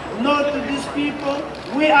regime, no to these people.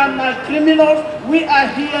 We are not criminals. We are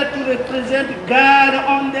here to represent God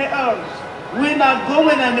on the earth. We're not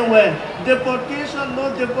going anywhere. Deportation,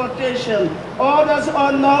 no deportation. Orders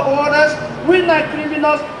or no orders. We're not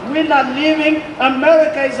criminals. We're not leaving.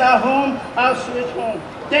 America is our home, our sweet home.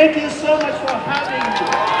 Thank you so much for having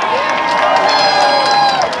me.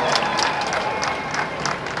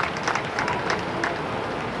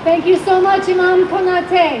 Thank you so much, Imam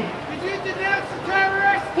Konate.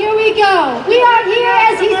 Here we go. We are here,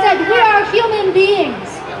 as he said, we are human beings.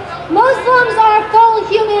 Muslims are full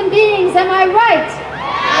human beings, am I right?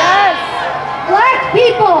 Yes. Black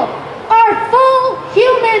people are full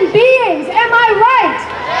human beings, am I right?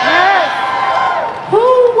 Yes. Who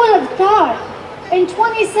would have thought in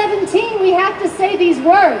 2017 we have to say these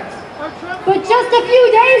words? But just a few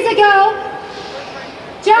days ago,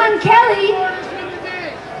 John Kelly,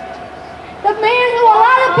 the man who a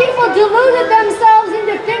lot of people deluded themselves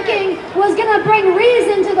into thinking was going to bring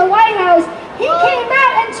reason to the White House, He came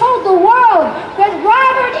out and told the world that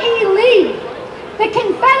Robert E. Lee, the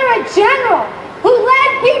Confederate general who led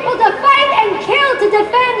people to fight and kill to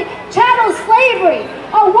defend chattel slavery,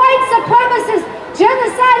 a white supremacist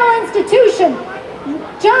genocidal institution,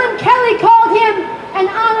 John Kelly called him an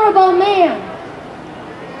honorable man.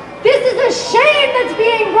 This is a shame that's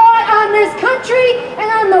being brought on this country and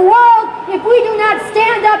on the world if we do not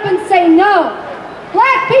stand up and say no.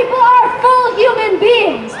 Black people are full human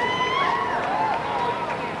beings.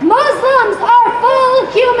 Muslims are full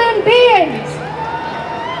human beings.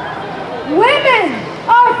 Women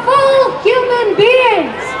are full human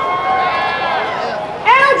beings.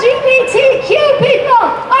 LGBTQ people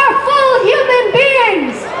are full human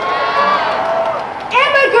beings.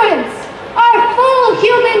 Immigrants are full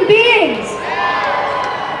human beings.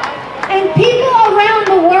 And people around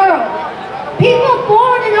the world, people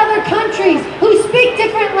born in other countries who speak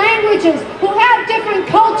different languages, who have different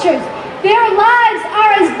cultures, their lives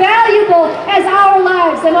are as valuable as our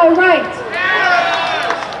lives. Am I right?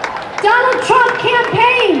 Donald Trump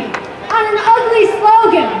campaigned on an ugly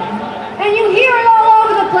slogan, and you hear it all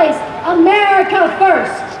over the place, America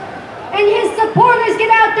first. And his supporters get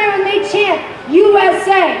out there and they chant,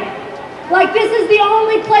 USA. Like this is the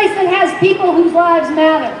only place that has people whose lives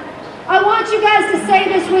matter. I want you guys to say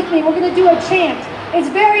this with me. We're going to do a chant. It's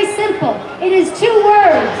very simple. It is 2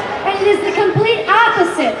 words, and it is the complete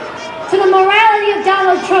opposite to the morality of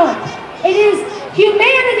Donald Trump. It is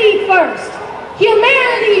humanity first.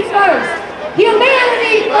 Humanity first.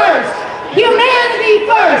 Humanity first. Humanity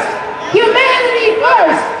first. Humanity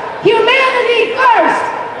first. Humanity first.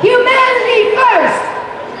 Humanity first.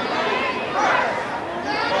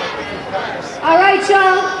 All right,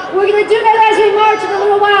 y'all. We're going to do that as we march in a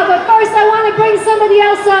little while, but first I want to bring somebody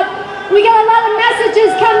else up. We got a lot of messages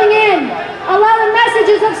coming in, a lot of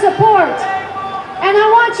messages of support. And I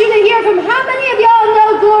want you to hear from how many of y'all know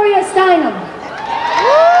Gloria Steinem?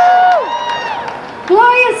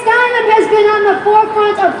 Gloria Steinem has been on the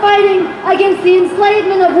forefront of fighting against the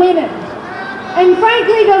enslavement of women. And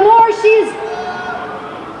frankly, the more she's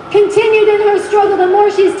continued in her struggle, the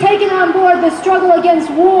more she's taken on board the struggle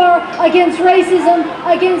against war, against racism,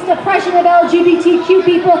 against oppression of LGBTQ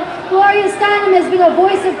people. Gloria Steinem has been a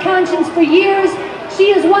voice of conscience for years.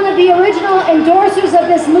 She is one of the original endorsers of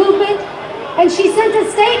this movement. And she sent a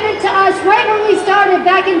statement to us right when we started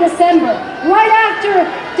back in December, right after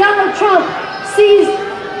Donald Trump seized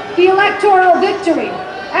the electoral victory.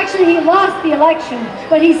 Actually, he lost the election,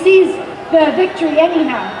 but he seized the victory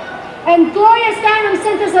anyhow. And Gloria Steinem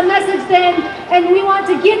sent us a message then, and we want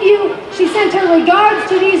to give you, she sent her regards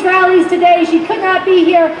to these rallies today. She could not be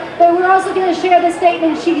here, but we're also going to share the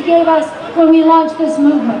statement she gave us when we launched this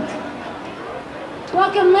movement.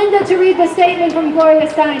 Welcome Linda to read the statement from Gloria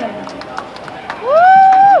Steinem.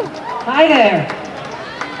 Woo! Hi there.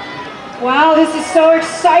 Wow, this is so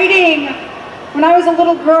exciting. When I was a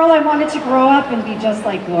little girl, I wanted to grow up and be just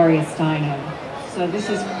like Gloria Steinem. So this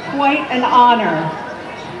is quite an honor.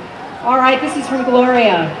 All right, this is from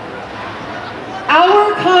Gloria.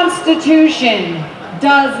 Our Constitution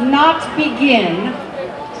does not begin,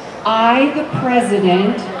 I the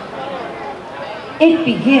President. It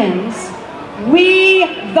begins, we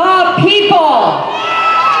the people.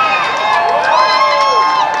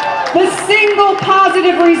 The single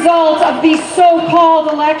positive result of the so-called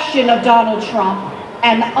election of Donald Trump,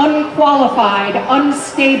 an unqualified,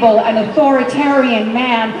 unstable, and authoritarian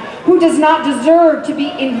man who does not deserve to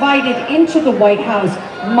be invited into the White House,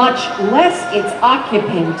 much less its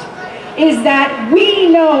occupant, is that we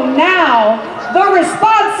know now the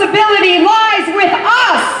responsibility lies with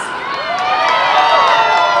us.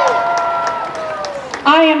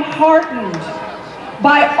 I am heartened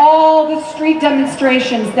by all the street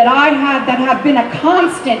demonstrations that I had that have been a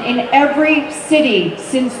constant in every city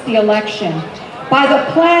since the election, by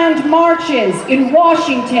the planned marches in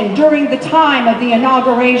Washington during the time of the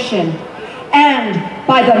inauguration, and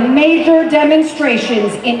by the major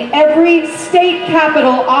demonstrations in every state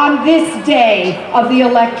capital on this day of the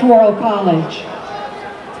Electoral College.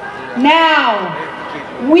 Now,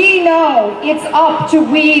 we know it's up to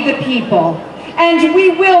we the people. And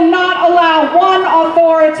we will not allow one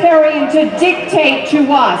authoritarian to dictate to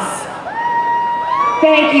us.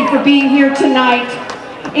 Thank you for being here tonight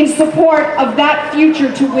in support of that future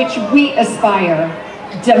to which we aspire,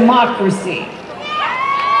 democracy.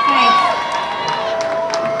 Thanks.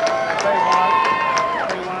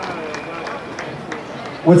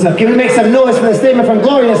 What's up? Can we make some noise for the statement from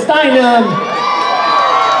Gloria Steinem?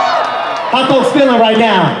 How folks feeling right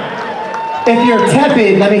now? If you're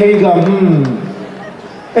tepid, let me hear you go,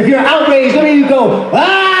 If you're outraged, let me hear you go,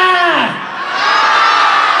 ah!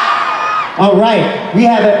 All right, we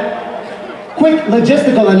have a quick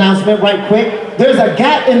logistical announcement right quick. There's a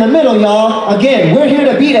gap in the middle, y'all. Again, we're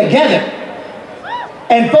here to be together.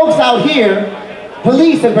 And folks out here,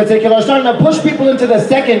 police in particular, are starting to push people into the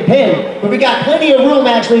second pin. But we got plenty of room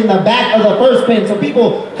actually in the back of the first pin. So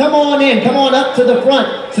people, come on in, come on up to the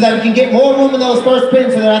front so that we can get more room in those first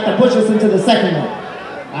pins so they don't have to push us into the second one.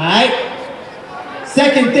 All right?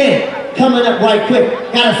 Second thing, coming up right quick.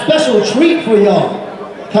 Got a special treat for y'all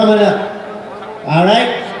coming up. All right?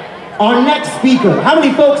 Our next speaker. How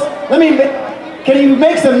many folks, can you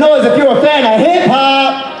make some noise if you're a fan of hip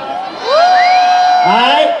hop? All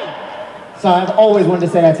right? So I've always wanted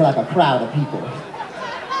to say that to like a crowd of people.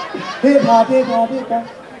 Hip hop, hip hop, hip hop.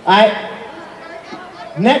 All right.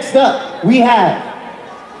 Next up, we have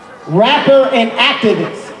rapper and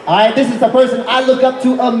activist. All right. This is the person I look up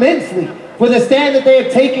to immensely for the stand that they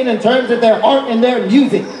have taken in terms of their art and their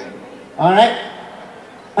music. All right.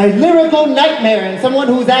 A lyrical nightmare and someone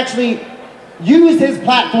who's actually used his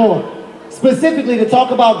platform specifically to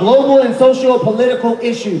talk about global and socio-political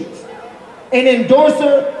issues. An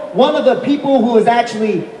endorser, one of the people who has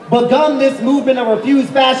actually begun this movement of refuse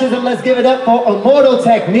fascism. Let's give it up for Immortal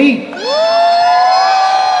Technique.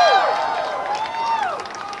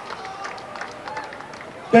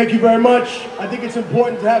 Thank you very much. I think it's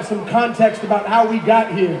important to have some context about how we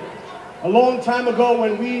got here. A long time ago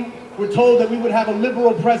when we were told that we would have a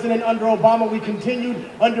liberal president under Obama, we continued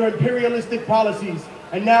under imperialistic policies.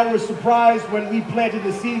 And now we're surprised when we planted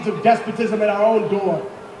the seeds of despotism at our own door.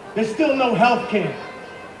 There's still no health care.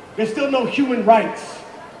 There's still no human rights.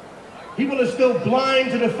 People are still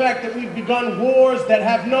blind to the fact that we've begun wars that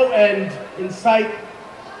have no end in sight.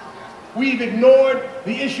 We've ignored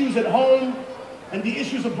the issues at home, and the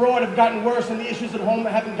issues abroad have gotten worse, and the issues at home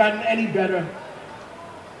haven't gotten any better.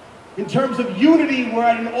 In terms of unity, we're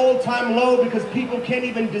at an all-time low because people can't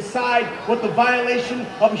even decide what the violation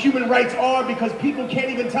of human rights are because people can't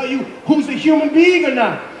even tell you who's a human being or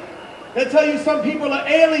not. They'll tell you some people are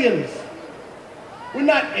aliens. We're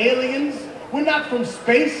not aliens. We're not from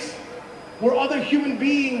space. We're other human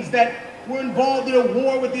beings that were involved in a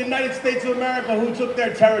war with the United States of America who took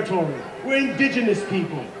their territory. We're indigenous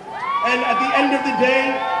people. And at the end of the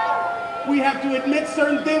day, we have to admit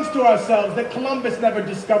certain things to ourselves, that Columbus never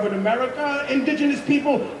discovered America. Indigenous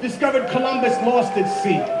people discovered Columbus, lost at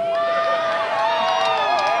sea.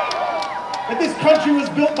 That this country was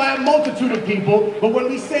built by a multitude of people, but when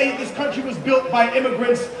we say this country was built by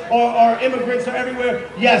immigrants or immigrants are everywhere,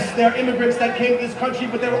 yes, there are immigrants that came to this country,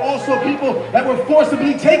 but there were also people that were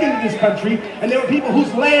forcibly taken to this country, and there were people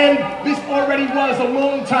whose land this already was a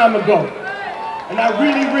long time ago. And I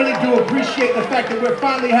really, really do appreciate the fact that we're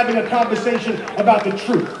finally having a conversation about the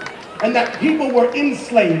truth, and that people were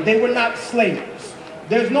enslaved, they were not slaves.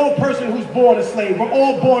 There's no person who's born a slave. We're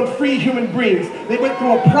all born free human beings. They went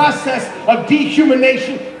through a process of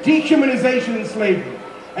dehumanization and slavery.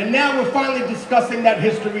 And now we're finally discussing that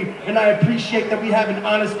history, and I appreciate that we have an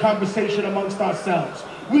honest conversation amongst ourselves.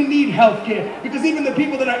 We need health care, because even the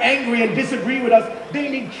people that are angry and disagree with us, they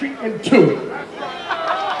need treatment too.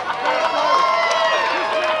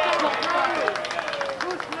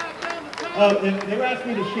 They asked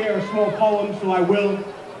me to share a small poem, so I will,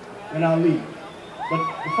 and I'll leave. But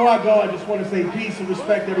before I go, I just want to say peace and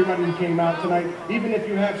respect to everybody who came out tonight, even if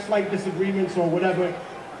you have slight disagreements or whatever.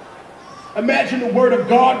 Imagine the word of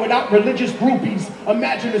God without religious groupies.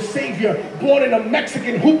 Imagine a savior born in a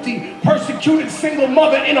Mexican hoopty, persecuted single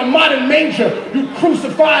mother in a modern manger. You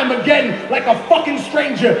crucify him again like a fucking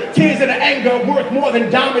stranger. Tears of anger worth more than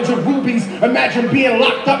diamonds or rubies. Imagine being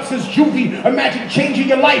locked up since juvie. Imagine changing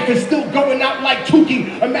your life and still going out like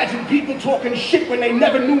Tukey. Imagine people talking shit when they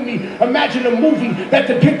never knew me. Imagine a movie that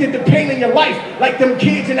depicted the pain in your life, like them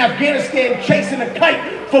kids in Afghanistan chasing a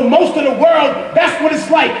kite. For most of the world, that's what it's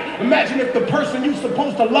like. Imagine if the person you're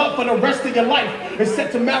supposed to love for the rest of your life is set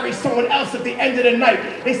to marry someone else at the end of the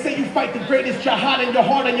night. They say you fight the greatest jihad in your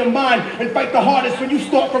heart and your mind, and fight the hardest when you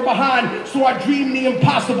start from behind. So I dream the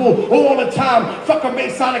impossible all the time. Fuck a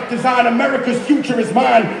Masonic design, America's future is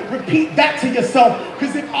mine. Repeat that to yourself,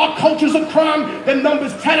 because if our culture's a crime, then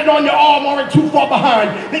numbers tatted on your arm aren't too far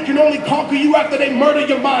behind. They can only conquer you after they murder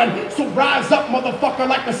your mind. So rise up, motherfucker,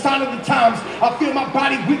 like the sign of the times. I feel my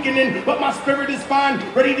body weakening, but my spirit is fine,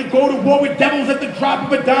 ready to go to war with devils at the drop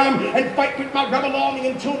of a dime and fight with my rebel army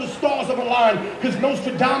until the stars are aligned. Because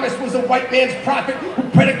Nostradamus was a white man's prophet who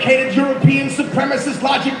predicated European supremacist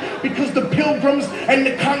logic because the pilgrims and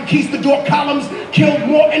the conquistador columns killed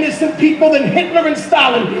more innocent people than Hitler and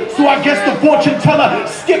Stalin. So I guess the fortune teller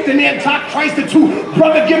skipped an Antichrist or two.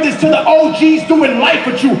 Brother, give this to the OGs doing life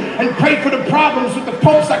with you and pray for the problems with the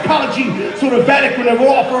Pope's psychology. So the Vatican will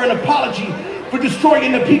offer an apology for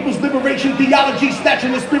destroying the people's liberation theology,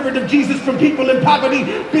 snatching the spirit of Jesus from people in poverty.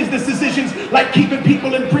 Business decisions like keeping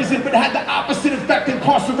people in prison, but had the opposite effect,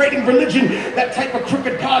 incarcerating religion. That type of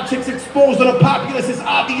crooked politics exposed on the populace is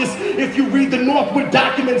obvious if you read the Northwood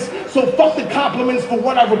documents. So fuck the compliments for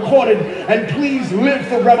what I recorded, and please live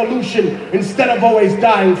for revolution instead of always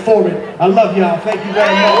dying for it. I love y'all. Thank you very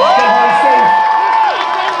much. Get home safe.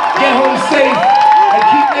 Get home safe, and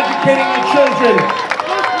keep educating your children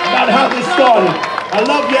about how this started. I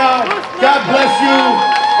love y'all. God bless you.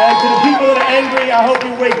 And to the people that are angry, I hope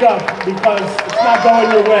you wake up, because it's not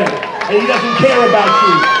going your way. And he doesn't care about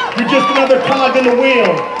you. You're just another cog in the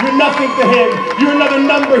wheel. You're nothing to him. You're another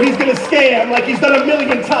number he's gonna scam like he's done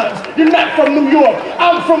 1,000,000 times. You're not from New York.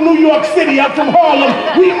 I'm from New York City. I'm from Harlem.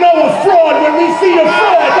 We know a fraud when we see a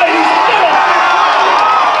fraud, ladies and gentlemen.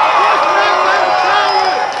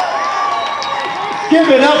 Give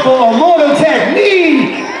it up for Immortal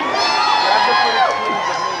Technique.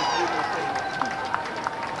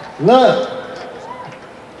 Look,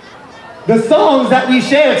 the songs that we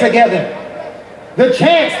share together, the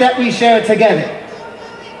chants that we share together.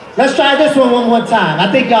 Let's try this one more time.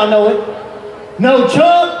 I think y'all know it. No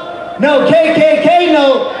Trump, no KKK,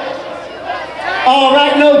 no. All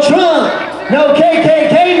right, no Trump, no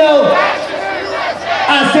KKK, no.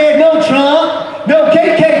 I said no Trump, no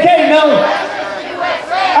KKK, no.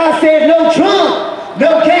 I said no Trump,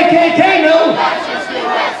 no KKK, no.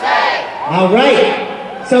 All right.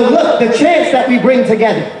 So look, the chants that we bring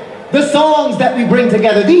together, the songs that we bring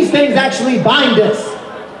together, these things actually bind us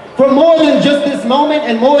for more than just this moment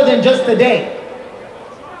and more than just today.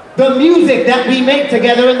 The music that we make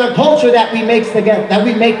together and the culture that we make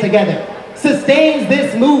together sustains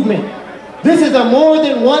this movement. This is a more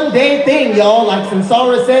than one day thing, y'all. Like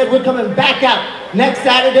Sansara said, we're coming back out next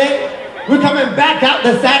Saturday. We're coming back out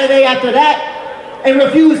the Saturday after that. And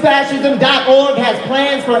RefuseFascism.org has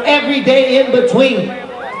plans for every day in between.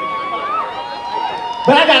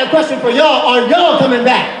 But I got a question for y'all. Are y'all coming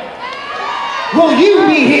back? Will you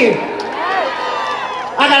be here?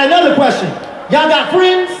 I got another question. Y'all got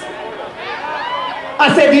friends?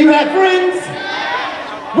 I said, do you have friends?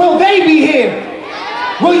 Will they be here?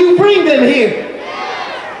 Will you bring them here?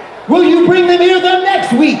 Will you bring them here the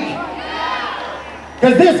next week?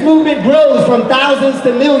 Because this movement grows from thousands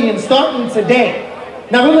to millions starting today.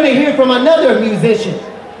 Now we're going to hear from another musician,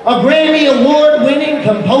 a Grammy Award-winning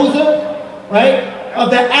composer, right, of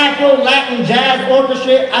the Afro-Latin Jazz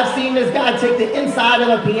Orchestra. I've seen this guy take the inside of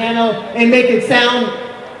a piano and make it sound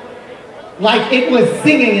like it was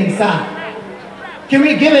singing inside. Can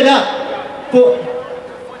we give it up for...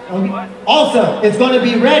 Also, it's going to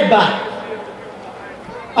be read by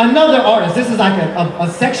another artist. This is like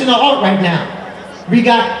a section of art right now. We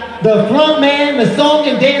got the front man, the song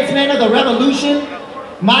and dance man of the revolution,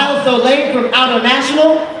 Miles Soleil from Outer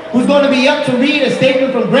National, who's going to be up to read a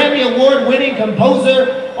statement from Grammy Award-winning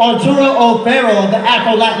composer Arturo O'Farrill of the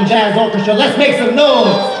Afro-Latin Jazz Orchestra. Let's make some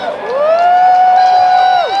noise.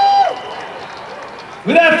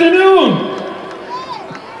 Good afternoon.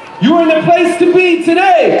 You are in the place to be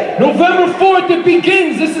today. November 4th, it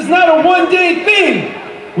begins. This is not a one-day thing.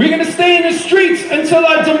 We're going to stay in the streets until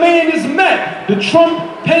our demand is met. The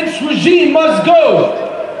Trump-Pence regime must go.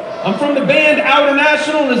 I'm from the band Outer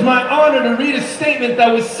National, and it's my honor to read a statement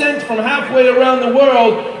that was sent from halfway around the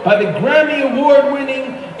world by the Grammy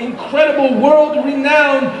Award-winning, incredible,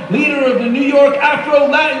 world-renowned leader of the New York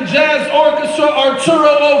Afro-Latin Jazz Orchestra,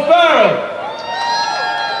 Arturo O'Farrill.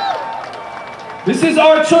 This is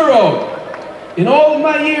Arturo. In all of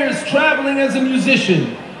my years traveling as a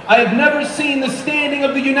musician, I have never seen the standing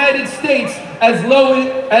of the United States as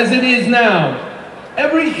low as it is now.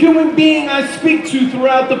 Every human being I speak to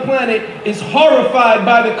throughout the planet is horrified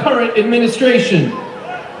by the current administration.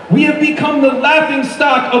 We have become the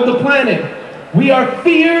laughingstock of the planet. We are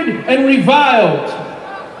feared and reviled.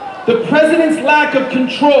 The president's lack of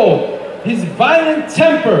control, his violent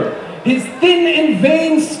temper, his thin and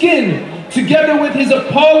vain skin, together with his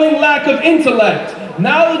appalling lack of intellect,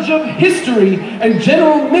 knowledge of history, and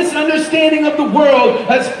general misunderstanding of the world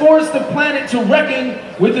has forced the planet to reckon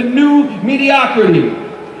with a new mediocrity.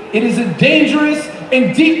 It is a dangerous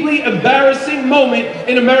and deeply embarrassing moment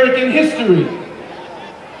in American history.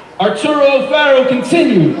 Arturo Alfaro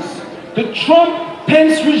continues, the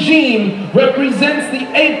Trump-Pence regime represents the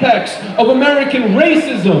apex of American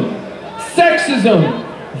racism, sexism,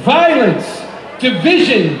 violence,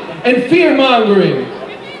 division, and fear-mongering.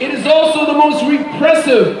 It is also the most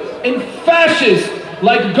repressive and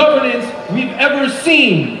fascist-like governance we've ever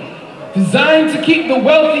seen. Designed to keep the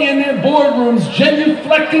wealthy in their boardrooms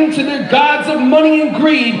genuflecting to their gods of money and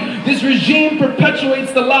greed, this regime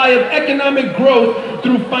perpetuates the lie of economic growth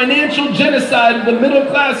through financial genocide of the middle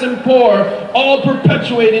class and poor, all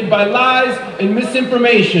perpetuated by lies and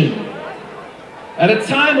misinformation. At a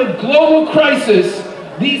time of global crisis,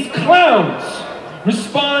 these clowns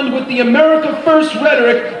respond with the America First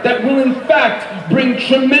rhetoric that will in fact bring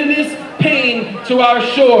tremendous pain to our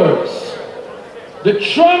shores. The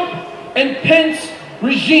Trump and Pence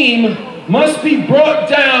regime must be brought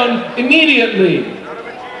down immediately.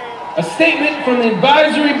 A statement from the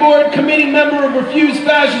Advisory Board Committee member of Refuse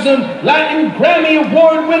Fascism, Latin Grammy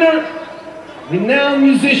Award winner, renowned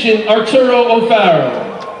musician Arturo Alfaro.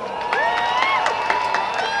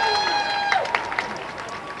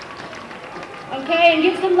 Okay, and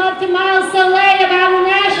give some love to Miles Soleil of Our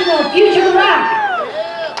National, Future Rock.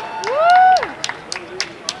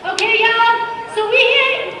 Okay, y'all, so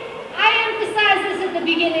I emphasized this at the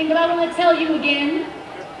beginning, but I want to tell you again,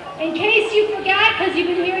 in case you forgot, because you've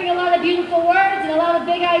been hearing a lot of beautiful words and a lot of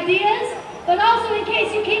big ideas, but also in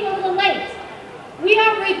case you came a little late. We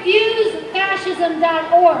are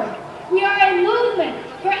refusefascism.org. We are a movement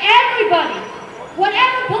for everybody,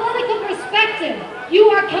 whatever political perspective you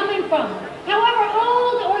are coming from, however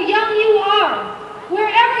old or young you are,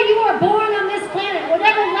 wherever you are born on this planet,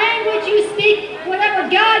 whatever language you speak, whatever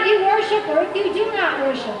God you worship or if you do not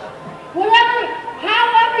worship,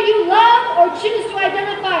 however you love or choose to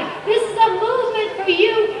identify, this is a movement for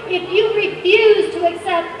you if you refuse to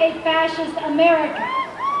accept a fascist America.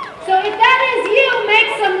 So if that is you, make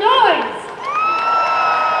some noise.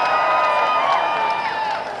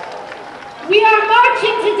 We are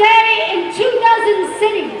marching today in 24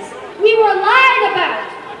 cities. We were lied about.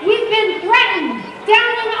 We've been threatened.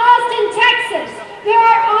 Down in Austin, Texas, there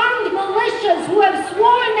are armed militias who have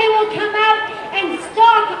sworn they will come out and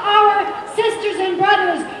stalk our sisters and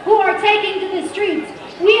brothers who are taking to the streets.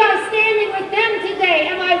 We are standing with them today,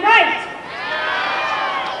 am I right?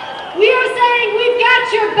 We are saying we've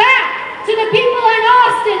got your back to the people in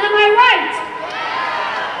Austin, am I right?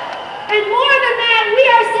 And more than that, we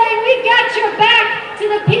are saying we've got your back to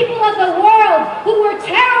the people of the world who were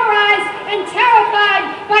terrorized and terrified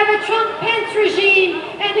by the Trump-Pence regime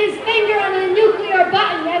and his finger on the nuclear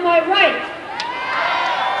button, am I right?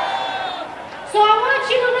 So I want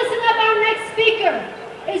you to listen up. Our next speaker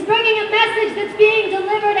is bringing a message that's being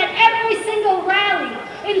delivered at every single rally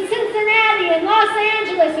in Cincinnati, in Los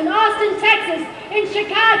Angeles, in Austin, Texas, in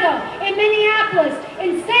Chicago, in Minneapolis,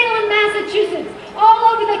 in Salem, Massachusetts,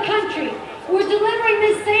 all over the country. We're delivering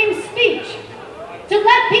this same speech to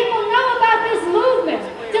let people know about this movement,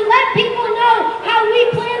 to let people know how we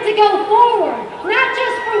plan to go forward, not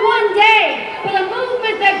just for one day, but a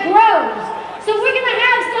movement that grows. So we're going to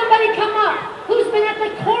have somebody come up who's been at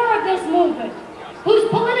the core of this movement, whose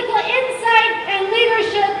political insight and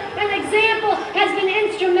leadership and example has been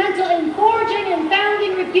instrumental in forging and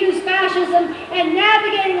founding Refuse Fascism and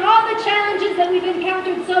navigating all the challenges that we've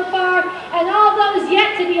encountered so far and all those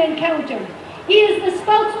yet to be encountered. He is the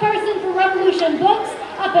spokesperson for Revolution Books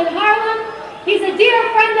up in Harlem. He's a dear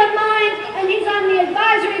friend of mine, and he's on the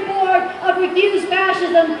advisory board of Refuse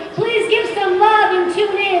Fascism. Please give some love and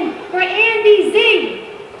tune in for Andy Z.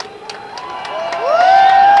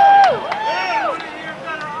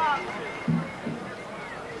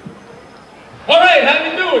 All right, how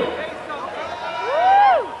you doing?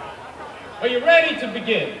 Are you ready to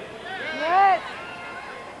begin? Yes.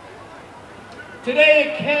 Today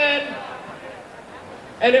it can,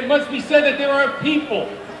 and it must be said that there are people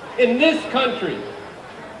in this country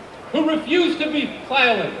who refuse to be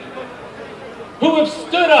silent, who have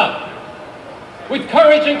stood up with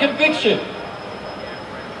courage and conviction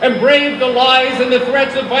and braved the lies and the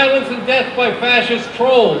threats of violence and death by fascist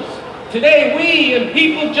trolls. Today, we and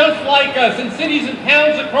people just like us in cities and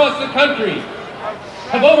towns across the country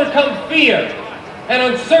have overcome fear and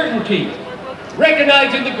uncertainty,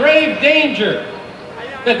 recognizing the grave danger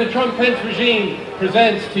that the Trump-Pence regime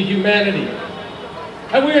presents to humanity.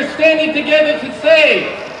 And we are standing together to say,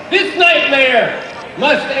 this nightmare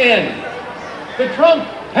must end. The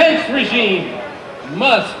Trump-Pence regime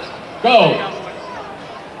must go.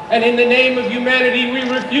 And in the name of humanity, we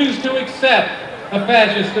refuse to accept a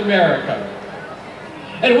fascist America.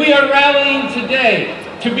 And we are rallying today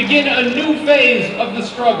to begin a new phase of the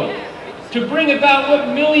struggle, to bring about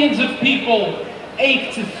what millions of people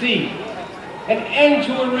ache to see, an end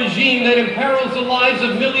to a regime that imperils the lives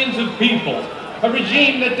of millions of people, a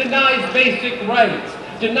regime that denies basic rights,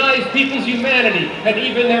 denies people's humanity and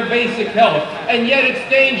even their basic health, and yet its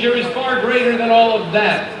danger is far greater than all of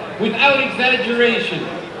that. Without exaggeration,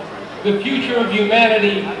 the future of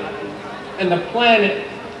humanity and the planet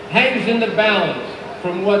hangs in the balance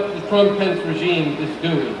from what the Trump-Pence regime is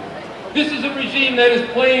doing. This is a regime that is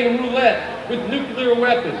playing roulette with nuclear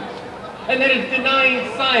weapons and that is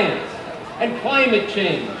denying science and climate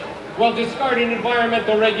change while discarding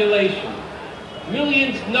environmental regulation.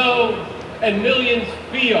 Millions know and millions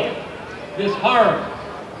feel this horror.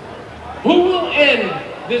 Who will end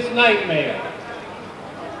this nightmare?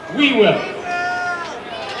 We will.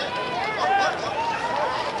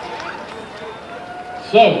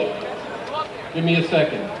 So, give me a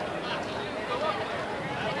second.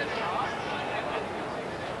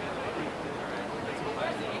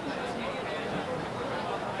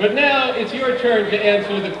 But now it's your turn to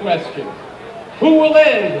answer the question. Who will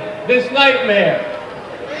end this nightmare?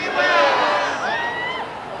 We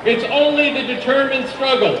will! It's only the determined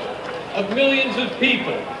struggle of millions of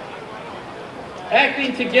people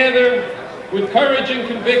acting together with courage and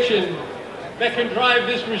conviction that can drive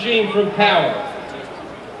this regime from power.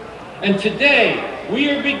 And today, we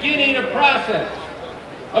are beginning a process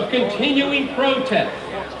of continuing protests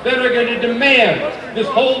that are going to demand this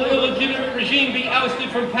whole illegitimate regime be ousted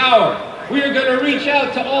from power. We are going to reach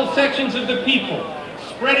out to all sections of the people,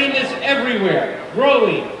 spreading this everywhere,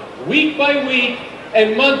 growing week by week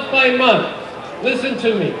and month by month. Listen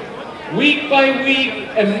to me. Week by week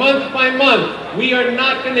and month by month, we are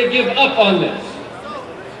not going to give up on this.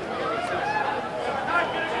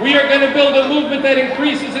 We are going to build a movement that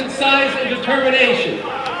increases in size and determination.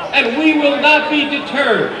 And we will not be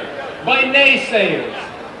deterred by naysayers,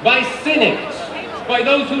 by cynics, by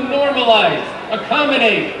those who normalize,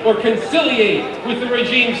 accommodate, or conciliate with a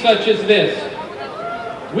regime such as this.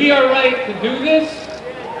 We are right to do this.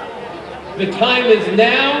 The time is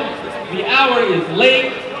now. The hour is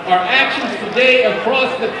late. Our actions today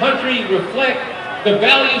across the country reflect the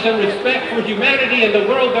values and respect for humanity and the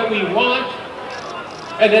world that we want.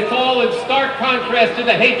 And it's all in stark contrast to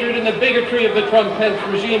the hatred and the bigotry of the Trump-Pence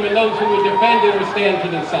regime and those who would defend it or stand to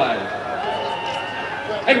the side.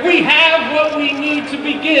 And we have what we need to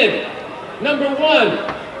begin. Number one,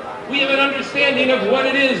 we have an understanding of what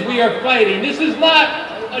it is we are fighting. This is not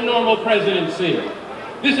a normal presidency.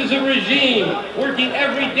 This is a regime working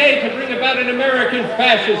every day to bring about an American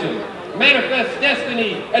fascism, manifest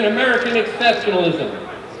destiny, and American exceptionalism.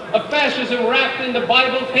 A fascism wrapped in the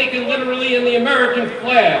Bible, taken literally in the American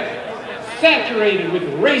flag, saturated with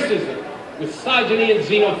racism, misogyny, and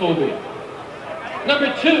xenophobia.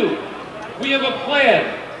 Number two, we have a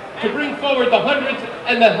plan to bring forward the hundreds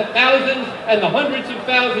and the thousands and the hundreds of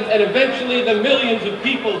thousands and eventually the millions of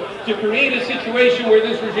people to create a situation where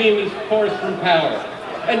this regime is forced from power.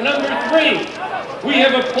 And number three, we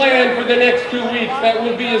have a plan for the next 2 weeks that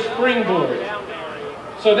will be a springboard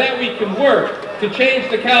so that we can work to change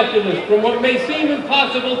the calculus from what may seem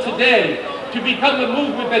impossible today to become a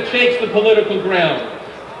movement that shakes the political ground.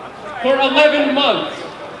 For 11 months,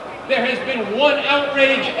 there has been one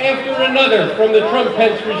outrage after another from the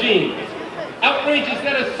Trump-Pence regime. Outrages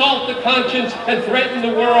that assault the conscience and threaten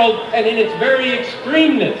the world, and in its very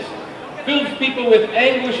extremeness, fills people with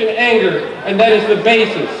anguish and anger, and that is the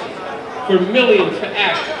basis for millions to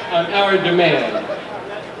act on our demand.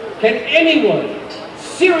 Can anyone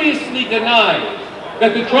seriously deny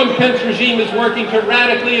that the Trump-Pence regime is working to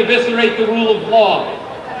radically eviscerate the rule of law,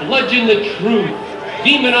 bludgeon the truth,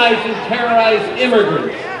 demonize and terrorize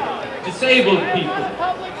immigrants, disabled people,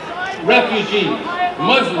 refugees,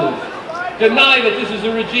 Muslims, deny that this is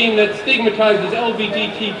a regime that stigmatizes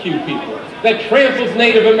LGBTQ people, that tramples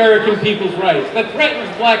Native American people's rights, that threatens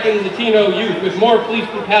Black and Latino youth with more police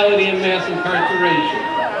brutality and mass incarceration,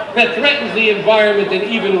 that threatens the environment and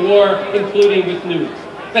even war, including with nukes,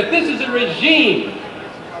 that this is a regime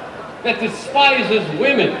that despises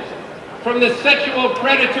women, from the sexual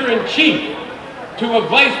predator-in-chief to a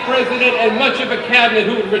vice president and much of a cabinet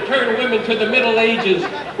who would return women to the Middle Ages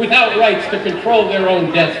without rights to control their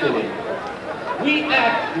own destiny. We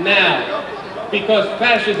act now because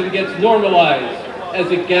fascism gets normalized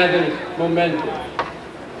as it gathers momentum.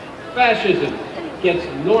 Fascism gets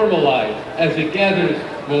normalized as it gathers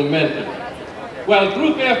momentum. While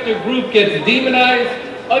group after group gets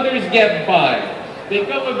demonized, others get by. They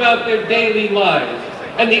go about their daily lives,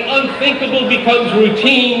 and the unthinkable becomes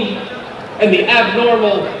routine, and the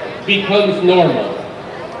abnormal becomes normal.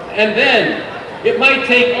 And then, it might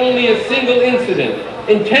take only a single incident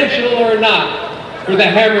intentional or not, for the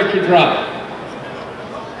hammer to drop.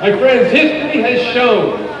 My friends, history has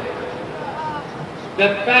shown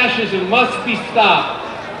that fascism must be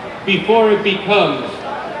stopped before it becomes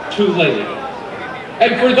too late.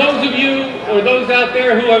 And for those of you, or those out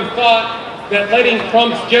there who have thought that letting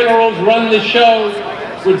Trump's generals run the show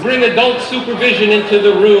would bring adult supervision into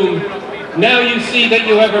the room, now you see that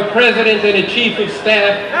you have a president and a chief of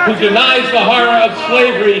staff who denies the horror of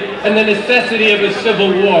slavery and the necessity of a civil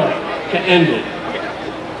war to end it.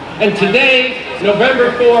 And today,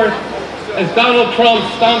 November 4th, as Donald Trump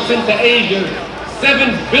stomps into Asia,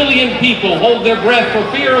 7 billion people hold their breath for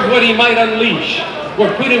fear of what he might unleash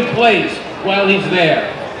or put in place while he's there.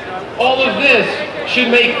 All of this should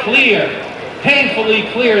make clear, painfully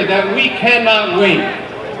clear, that we cannot wait.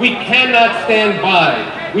 We cannot stand by.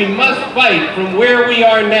 We must fight from where we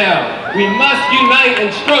are now. We must unite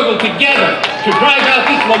and struggle together to drive out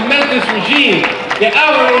this momentous regime. The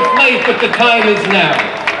hour is late, but the time is now.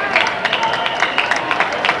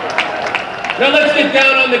 Now let's get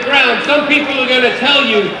down on the ground. Some people are going to tell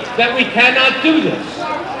you that we cannot do this,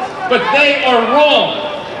 but they are wrong.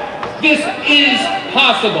 This is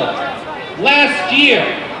possible. Last year,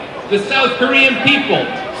 the South Korean people,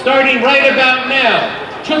 starting right about now,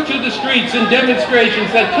 took to the streets in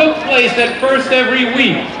demonstrations that took place at first every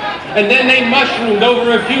week, and then they mushroomed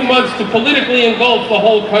over a few months to politically engulf the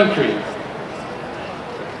whole country.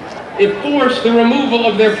 It forced the removal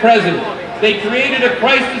of their president. They created a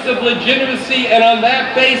crisis of legitimacy, and on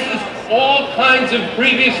that basis, all kinds of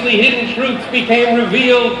previously hidden truths became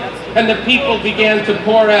revealed, and the people began to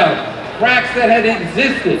pour out. Cracks that had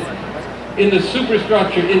existed in the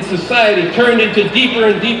superstructure in society turned into deeper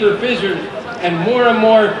and deeper fissures, and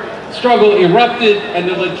more struggle erupted, and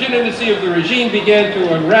the legitimacy of the regime began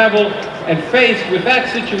to unravel. And faced with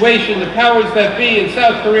that situation, the powers that be in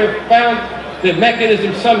South Korea found the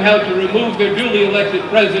mechanism somehow to remove their duly elected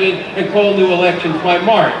president and call new elections by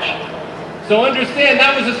March. So understand,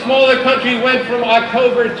 that was a smaller country, went from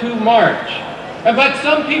October to March. But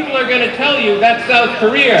some people are going to tell you that's South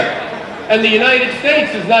Korea, and the United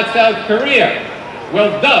States is not South Korea.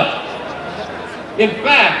 Well, duh. In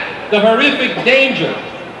fact, the horrific danger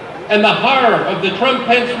and the horror of the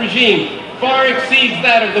Trump-Pence regime far exceeds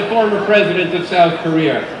that of the former president of South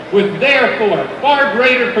Korea, with therefore far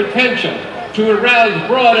greater potential to arouse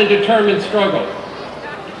broad and determined struggle.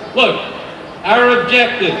 Look, our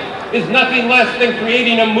objective is nothing less than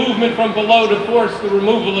creating a movement from below to force the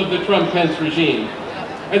removal of the Trump-Pence regime.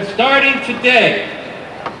 And starting today,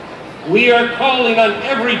 we are calling on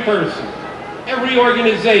every person, every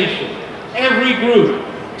organization, every group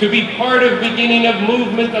to be part of beginning a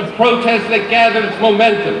movement of protest that gathers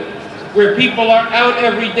momentum, where people are out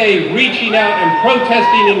every day reaching out and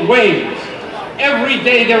protesting in waves. Every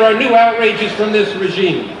day there are new outrages from this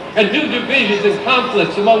regime and new divisions and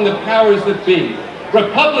conflicts among the powers that be.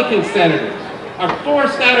 Republican senators are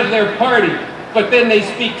forced out of their party, but then they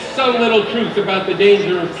speak some little truth about the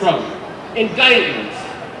danger of Trump. Indictments,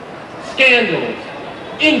 scandals,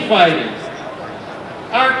 infighting.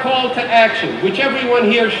 Our call to action, which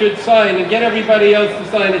everyone here should sign and get everybody else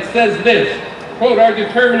to sign, it says this, quote, "Our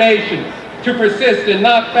determination to persist and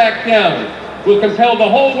not back down will compel the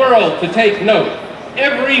whole world to take note.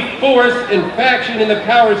 Every force and faction in the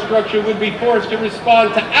power structure would be forced to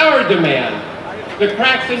respond to our demand. The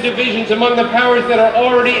cracks and divisions among the powers that are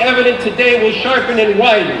already evident today will sharpen and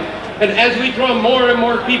widen. And as we draw more and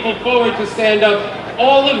more people forward to stand up,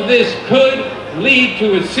 all of this could lead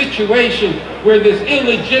to a situation where this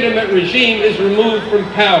illegitimate regime is removed from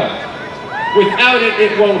power. Without it,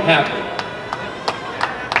 it won't happen."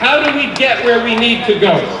 How do we get where we need to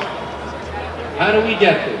go? How do we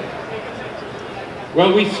get there?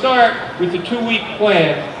 Well, we start with a 2-week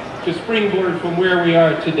plan to springboard from where we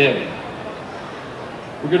are today.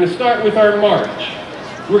 We're going to start with our march.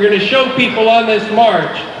 We're going to show people on this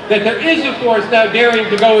march that there is a force now daring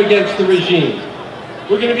to go against the regime.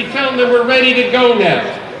 We're going to be telling them we're ready to go now,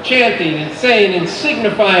 chanting and saying and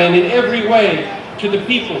signifying in every way to the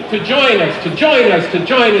people to join us, to join us, to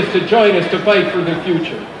join us, to join us, to fight for the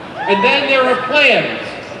future. And then there are plans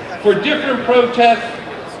for different protests,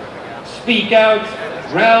 speak outs,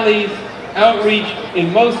 rallies, outreach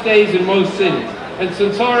in most days in most cities. And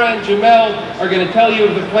Sansara and Jamel are going to tell you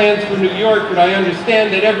of the plans for New York, but I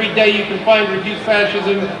understand that every day you can find Reduce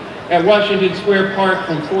Fascism at Washington Square Park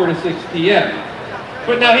from 4 to 6 p.m.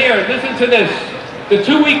 But now here, listen to this. The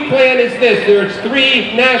 2-week plan is this. There's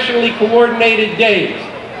 3 nationally coordinated days.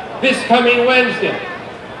 This coming Wednesday,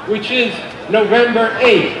 which is November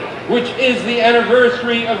 8th, which is the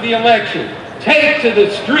anniversary of the election. Take to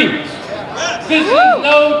the streets This is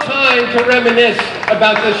no time to reminisce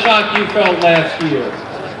about the shock you felt last year.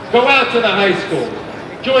 Go out to the high school.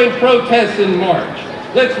 Join protests in March.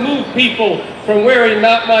 Let's move people from wearing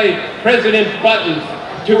 "Not My President" buttons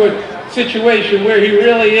to a situation where he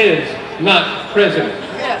really is not president.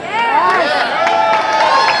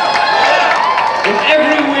 And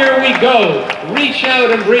everywhere we go, reach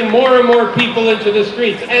out and bring more and more people into the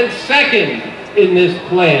streets. And second in this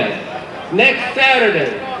plan, next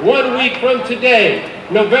Saturday, 1 week from today,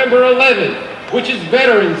 November 11th, which is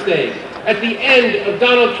Veterans Day, at the end of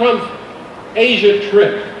Donald Trump's Asia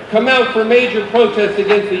trip, come out for major protests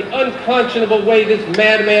against the unconscionable way this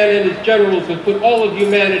madman and his generals have put all of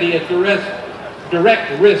humanity at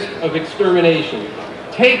direct risk of extermination.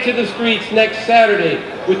 Take to the streets next Saturday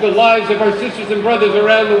with the lives of our sisters and brothers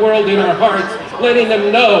around the world in our hearts, letting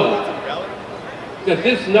them know that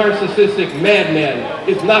this narcissistic madman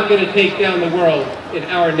is not going to take down the world in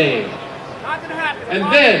our name. And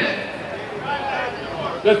then,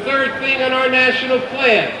 the third thing on our national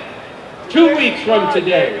plan, 2 weeks from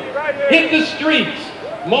today, hit the streets,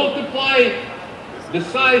 multiply the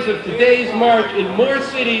size of today's march in more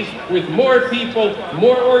cities with more people,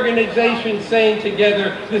 more organizations saying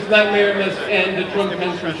together, this nightmare must end, the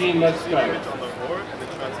Trump-Pence regime must go.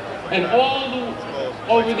 And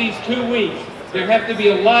over these 2 weeks, there have to be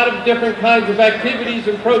a lot of different kinds of activities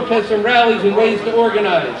and protests and rallies and ways to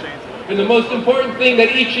organize. And the most important thing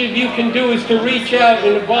that each of you can do is to reach out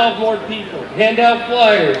and involve more people, hand out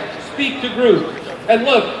flyers, speak to groups. And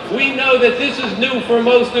look, we know that this is new for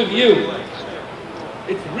most of you.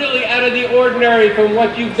 It's really out of the ordinary from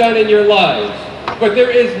what you've done in your lives. But there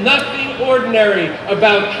is nothing ordinary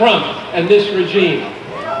about Trump and this regime.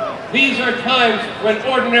 These are times when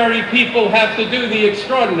ordinary people have to do the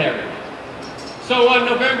extraordinary. So on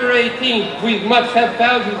November 18th, we must have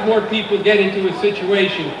thousands more people get into a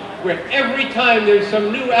situation where every time there's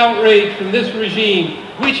some new outrage from this regime,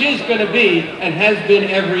 which is going to be and has been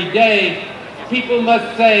every day, people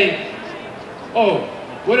must say, oh,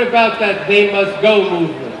 what about that "they must go"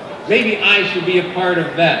 movement? Maybe I should be a part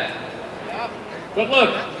of that. But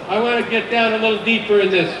look, I want to get down a little deeper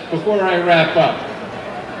in this before I wrap up.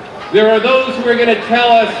 There are those who are going to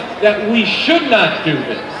tell us that we should not do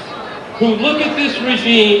this, who look at this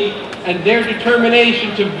regime and their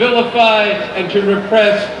determination to vilify and to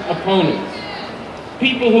repress opponents.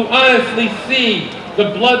 People who honestly see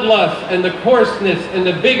the bloodlust and the coarseness and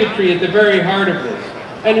the bigotry at the very heart of this,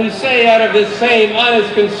 and who say out of this same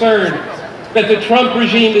honest concern that the Trump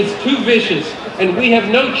regime is too vicious and we have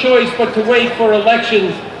no choice but to wait for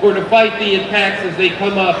elections or to fight the attacks as they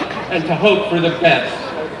come up and to hope for the best.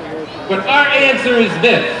 But our answer is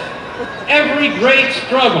this: every great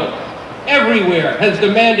struggle everywhere has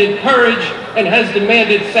demanded courage and has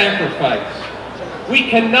demanded sacrifice. We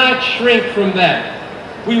cannot shrink from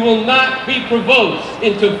that. We will not be provoked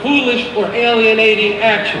into foolish or alienating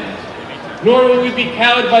actions, nor will we be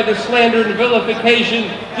cowed by the slander and vilification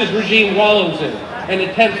this regime wallows in and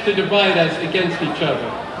attempts to divide us against each other.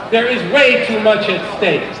 There is way too much at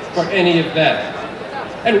stake for any of that.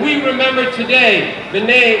 And we remember today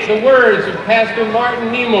the words of Pastor Martin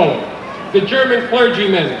Niemöller, the German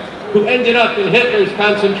clergyman who ended up in Hitler's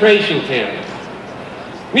concentration camp.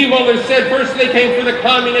 Niemöller said, first they came for the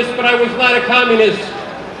communists, but I was not a communist,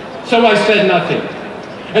 so I said nothing.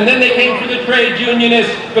 And then they came for the trade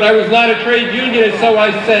unionists, but I was not a trade unionist, so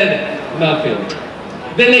I said nothing.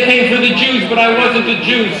 Then they came for the Jews, but I wasn't a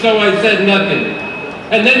Jew, so I said nothing.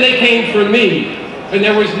 And then they came for me, and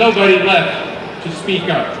there was nobody left to speak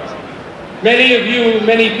up. Many of you,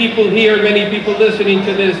 many people here, many people listening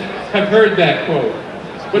to this have heard that quote.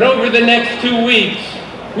 But over the next 2 weeks,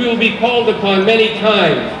 we will be called upon many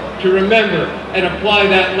times to remember and apply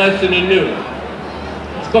that lesson anew.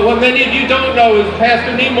 But what many of you don't know is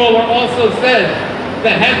Pastor Niemöller also said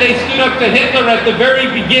that had they stood up to Hitler at the very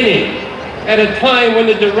beginning, at a time when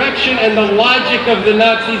the direction and the logic of the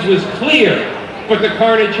Nazis was clear, but the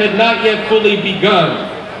carnage had not yet fully begun,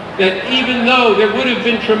 that even though there would have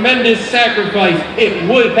been tremendous sacrifice, it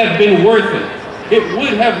would have been worth it. It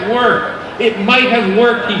would have worked. It might have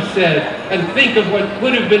worked, he said, and think of what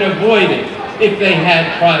could have been avoided if they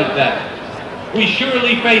had tried that. We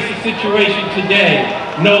surely face a situation today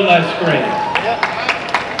no less grave.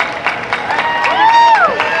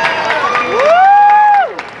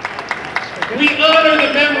 We honor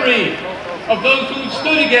the memory of those who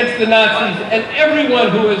stood against the Nazis and everyone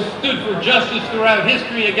who has stood for justice throughout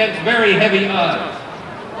history against very heavy odds.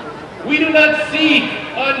 We do not seek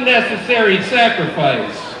unnecessary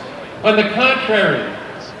sacrifice. On the contrary,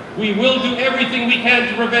 we will do everything we can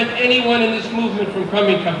to prevent anyone in this movement from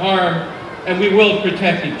coming to harm, and we will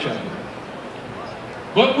protect each other.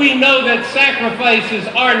 But we know that sacrifices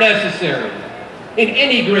are necessary in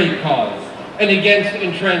any great cause and against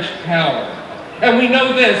entrenched power. And we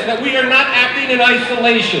know this, that we are not acting in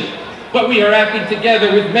isolation, but we are acting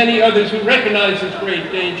together with many others who recognize this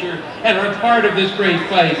great danger and are part of this great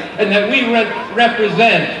fight, and that we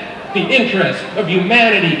represent the interest of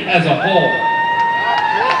humanity as a whole.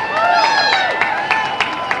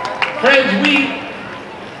 Friends, we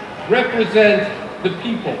represent the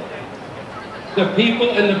people. The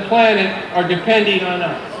people and the planet are depending on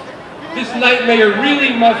us. This nightmare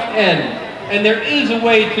really must end, and there is a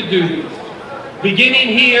way to do this. Beginning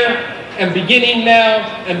here, and beginning now,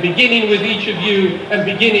 and beginning with each of you, and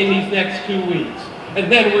beginning these next 2 weeks.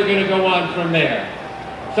 And then we're going to go on from there.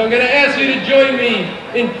 So I'm going to ask you to join me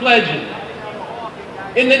in pledging.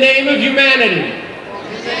 In the name of humanity. In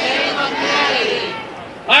the name of humanity.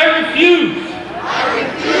 I refuse. I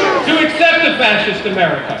refuse to accept a fascist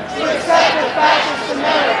America. to accept a fascist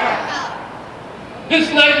America.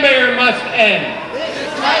 This nightmare must end.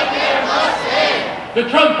 This nightmare must end. The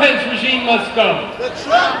Trump-Pence regime must go. The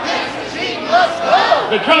Trump-Pence regime must go.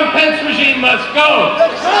 The Trump-Pence regime must go.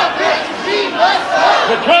 The Trump-Pence regime must go.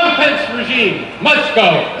 The Trump-Pence regime must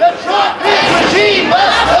go. The Trump-Pence regime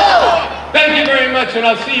must go. Thank you very much, and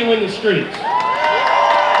I'll see you in the streets.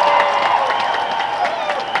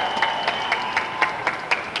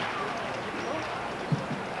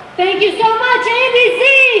 Thank you so much, Andy Z.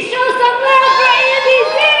 Show some love for Andy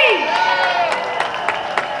Z.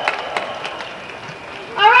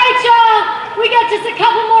 All right, y'all. We got just a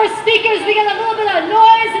couple more speakers. We got a little bit of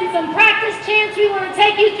noise and some practice chants we want to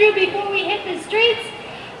take you through before we hit the streets.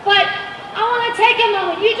 But I want to take a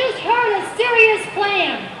moment. You just heard a serious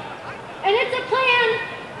plan. And it's a plan,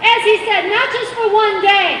 as he said, not just for one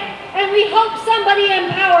day. And we hope somebody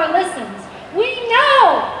in power listens. We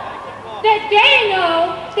know that they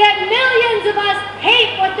know that millions of us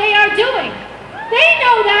hate what they are doing. They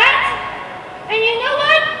know that. And you know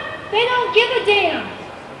what? They don't give a damn.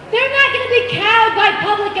 They're not going to be cowed by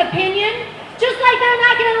public opinion, just like they're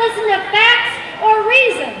not going to listen to facts or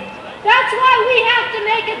reason. That's why we have to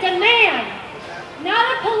make a demand, not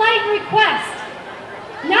a polite request,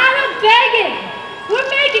 not a begging. We're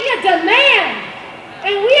making a demand.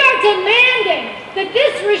 And we are demanding that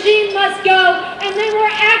this regime must go, and then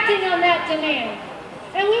we're acting on that demand.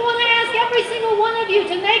 And we want to ask every single one of you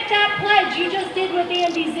to make that pledge you just did with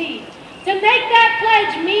Andy Z. To make that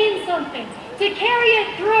pledge mean something, to carry it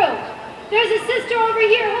through. There's a sister over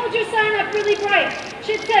here, hold your sign up really bright.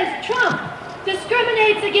 She says, Trump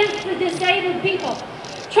discriminates against the disabled people.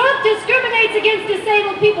 Trump discriminates against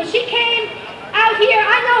disabled people. She came out here,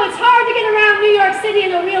 I know it's hard to get around New York City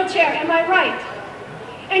in a wheelchair, am I right?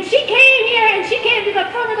 And she came here and she came to the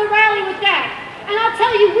front of the rally with that. And I'll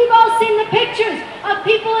tell you, we've all seen the pictures of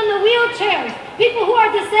people in the wheelchairs, people who are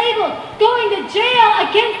disabled, going to jail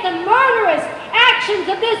against the murderous actions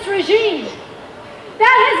of this regime.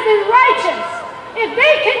 That has been righteous. If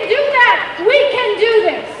they can do that, we can do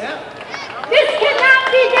this. This cannot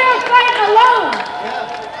be their fight alone.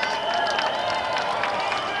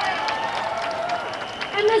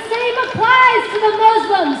 And the same applies to the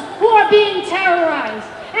Muslims who are being terrorized.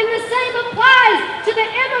 And the same applies to the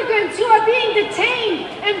immigrants who are being detained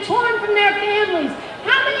and torn from their families.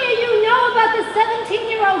 How many of you know about the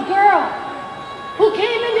 17-year-old girl who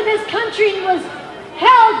came into this country and was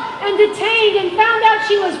held and detained and found out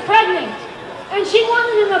she was pregnant and she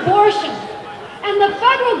wanted an abortion? And the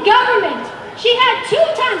federal government, she had 2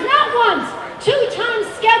 times, not once, 2 times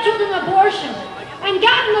scheduled an abortion and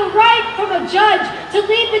gotten the right from a judge to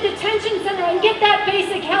leave the detention center and get that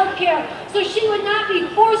basic health care so she would not be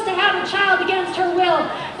forced to have a child against her will.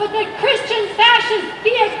 But the Christian fascist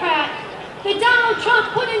theocrat that Donald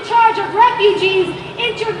Trump put in charge of refugees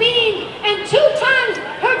intervened, and 2 times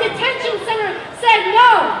her detention center said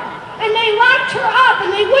no. And they locked her up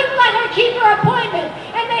and they wouldn't let her keep her appointment,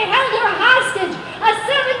 and they held her hostage, a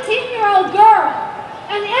 17-year-old girl,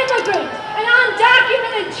 an immigrant, an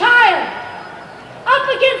undocumented child, up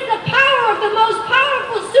against the power of the most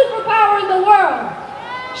powerful superpower in the world.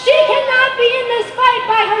 She cannot be in this fight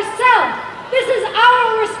by herself. This is our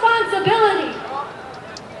responsibility.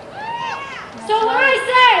 So when I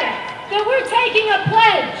say that we're taking a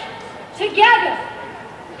pledge together,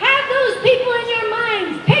 have those people in your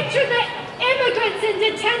minds. Picture the immigrants in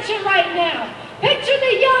detention right now. Picture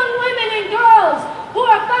the young women and girls who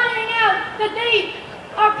are finding out that they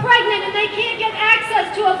are pregnant and they can't get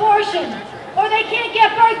access to abortion, or they can't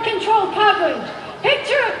get birth control coverage.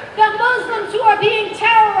 Picture the Muslims who are being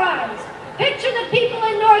terrorized. Picture the people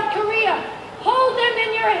in North Korea. Hold them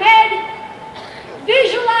in your head.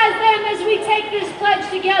 Visualize them as we take this pledge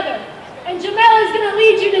together. And Jamel is going to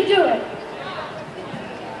lead you to do it.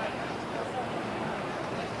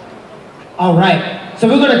 All right, so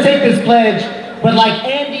we're going to take this pledge, but like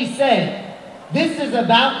Andy said, this is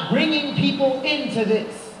about bringing people into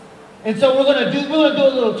this. And so we're going to do a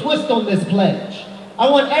little twist on this pledge. I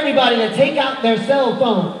want everybody to take out their cell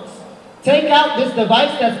phones. Take out this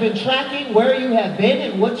device that's been tracking where you have been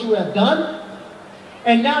and what you have done.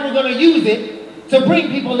 And now we're going to use it to bring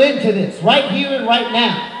people into this, right here and right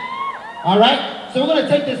now. All right? So we're going to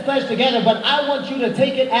take this pledge together, but I want you to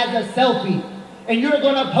take it as a selfie. And you're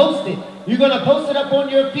going to post it. You're going to post it up on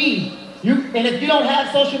your feed. And if you don't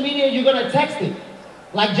have social media, you're going to text it.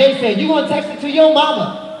 Like Jay said, you're going to text it to your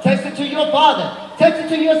mama. Text it to your father. Text it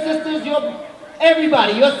to your sisters,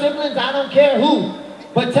 everybody, your siblings, I don't care who.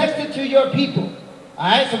 But text it to your people. All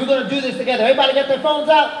right, so we're going to do this together. Everybody got their phones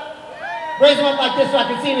out? Raise them up like this so I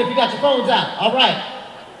can see them if you got your phones out. All right.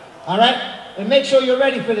 All right? And make sure you're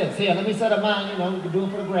ready for this. Here, let me set up mine. You know, we can do it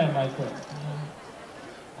for the gram right quick.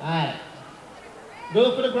 All right. Do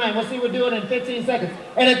it for the gram. We'll see we'll do it in 15 seconds.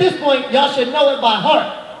 And at this point, y'all should know it by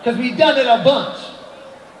heart because we've done it a bunch.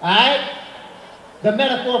 All right? The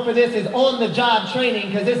metaphor for this is on-the-job training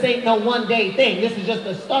because this ain't no one-day thing. This is just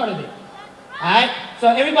the start of it. All right? So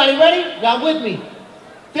everybody ready? Y'all with me?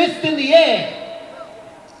 Fist in the air.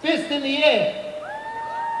 Fist in the air.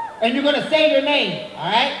 And you're going to say your name.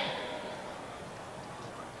 All right?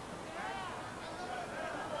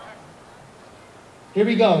 Here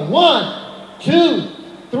we go. 1, 2,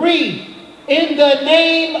 3. In the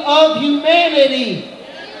name of humanity.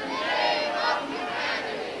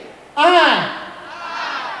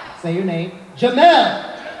 Say your name. Jamel.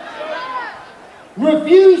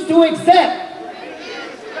 Refuse to accept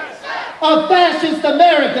a fascist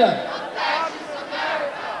America.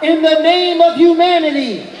 In the name of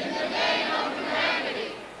humanity.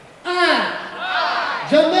 I,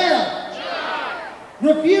 Jamel,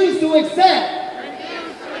 refuse to accept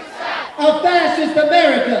a fascist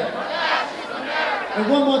America. And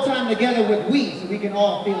one more time together with we, so we can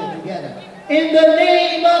all feel it together. In the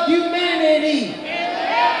name of humanity.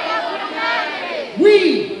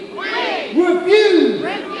 We refuse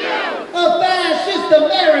a fascist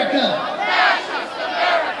America.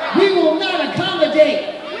 We will not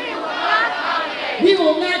accommodate. We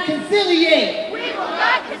will not conciliate.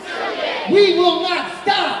 We will not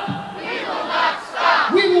stop.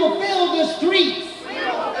 We will fill the streets.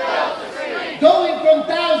 Going from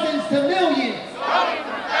thousands to millions.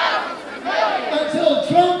 Until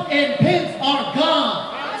Trump and Pence are gone.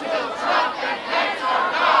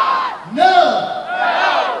 No.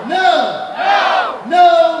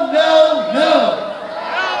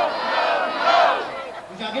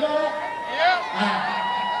 Did y'all get all that?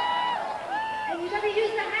 And you're going to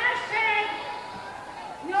use the hashtag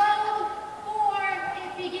No For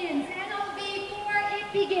It Begins. NOV for It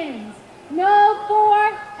Begins. No for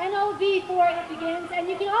NOV for It Begins. And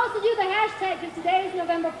you can also do the hashtag because today is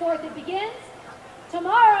November 4th. It begins.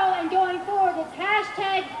 Tomorrow and going forward, it's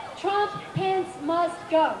hashtag Trump Pence must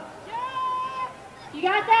go. You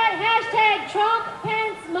got that? Hashtag Trump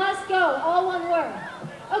Pence must go. All one word.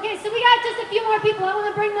 Okay, so we got just a few more people. I want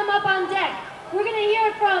to bring them up on deck. We're going to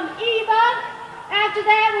hear from Eva. After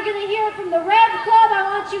that, we're going to hear from the Rev Club. I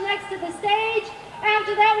want you next to the stage.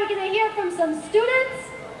 After that, we're going to hear from some students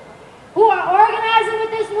who are organizing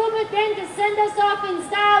with this movement. Then to send us off in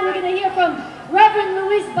style, we're going to hear from Reverend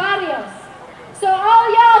Luis Barrios. So all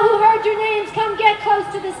y'all who heard your names, come get close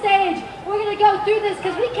to the stage. We're going to go through this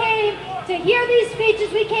because we came to hear these speeches.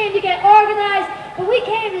 We came to get organized, but we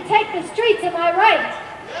came to take the streets. Am I right?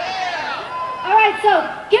 Yeah. All right, so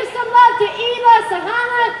give some love to Eva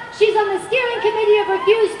Sahana. She's on the steering committee of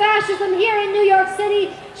Refuse Fascism here in New York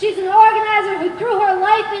City. She's an organizer who threw her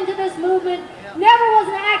life into this movement. Never was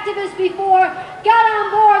an activist before. Got on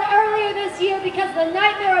board earlier this year because of the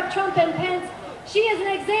nightmare of Trump and Pence. She is an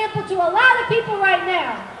example to a lot of people right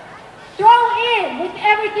now. Throw in with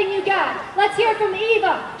everything you got. Let's hear from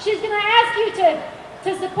Eva. She's going to ask you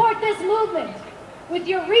to support this movement with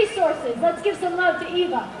your resources. Let's give some love to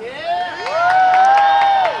Eva.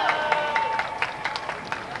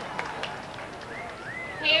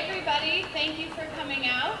 Hey everybody, thank you for coming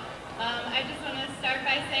out. I just want to start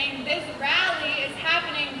by saying this rally is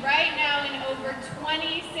happening right now in over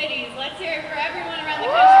 20 cities. Let's hear it for everyone around the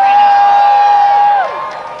country right now.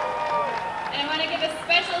 And I want to give a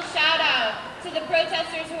special shout out to the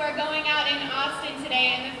protesters who are going out in Austin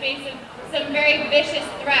today in the face of some very vicious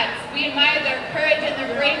threats. We admire their courage and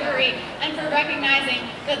their bravery and for recognizing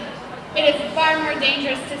that it is far more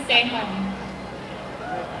dangerous to stay home.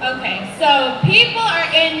 Okay, so people are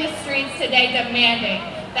in the streets today demanding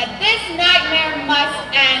that this nightmare must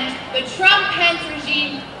end, the Trump-Pence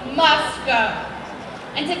regime must go.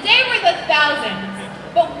 And today we're the thousands,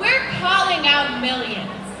 but we're calling out millions.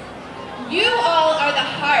 You all are the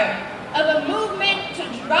heart of a movement to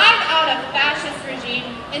drive out a fascist regime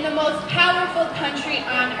in the most powerful country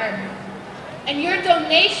on earth. And your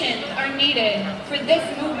donations are needed for this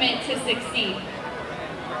movement to succeed.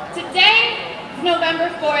 Today, November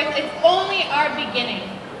 4th, it's only our beginning.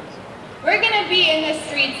 We're going to be in the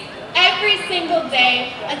streets every single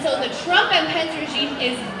day until the Trump and Pence regime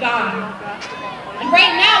is gone. And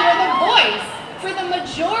right now, we're the voice for the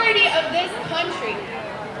majority of this country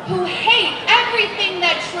who hate everything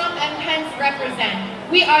that Trump and Pence represent.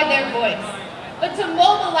 We are their voice. But to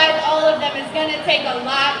mobilize all of them is going to take a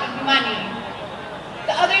lot of money.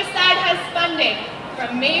 The other side has funding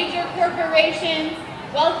from major corporations,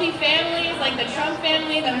 wealthy families like the Trump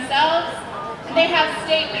family themselves, and they have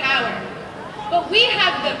state power. But we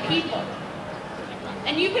have the people.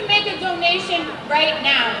 And you can make a donation right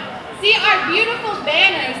now. See our beautiful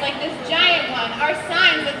banners like this giant one, our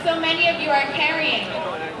signs that so many of you are carrying.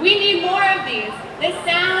 We need more of these. This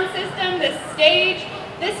sound system, this stage,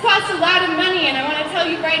 this costs a lot of money, and I want to tell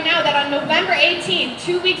you right now that on November 18th,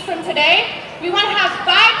 2 weeks from today, we want to have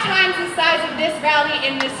 5 times the size of this rally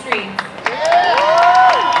in the streets.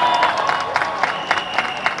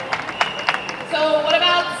 So what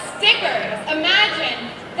about stickers? Imagine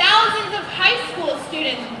thousands of high school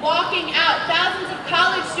students walking out, thousands of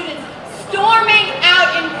college students storming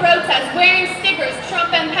out in protest, wearing stickers,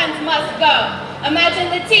 Trump and Pence must go. Imagine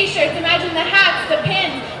the t-shirts, imagine the hats, the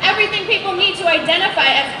pins, everything people need to identify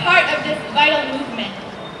as part of this vital movement.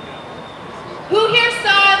 Who here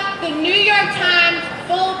saw the New York Times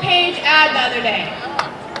full-page ad the other day?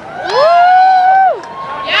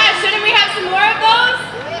 Yeah, shouldn't we have some more of those?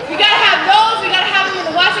 We gotta have those, we gotta have them in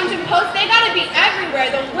the Washington Post, they gotta be everywhere.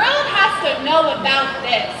 The world has to know about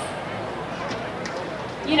this.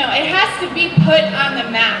 You know, it has to be put on the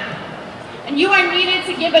map. And you are needed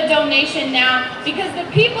to give a donation now because the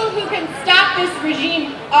people who can stop this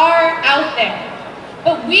regime are out there.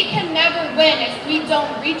 But we can never win if we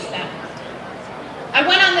don't reach them. I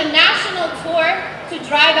went on the national tour to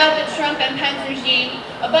drive out the Trump and Pence regime.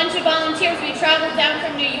 A bunch of volunteers, we traveled down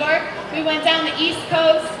from New York, we went down the East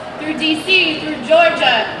Coast, through DC, through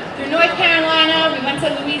Georgia, through North Carolina, we went to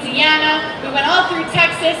Louisiana, we went all through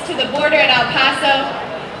Texas to the border at El Paso.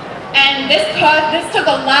 And this took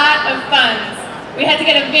a lot of funds. We had to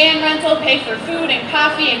get a van rental, pay for food and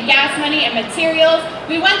coffee and gas money and materials.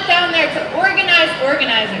 We went down there to organize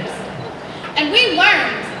organizers. And we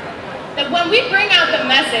learned that when we bring out the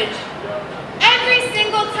message, every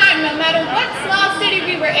single time, no matter what small city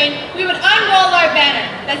we were in, we would unroll our banner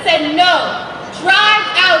that said, no, drive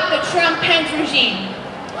out the Trump-Pence regime.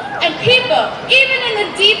 And people, even in the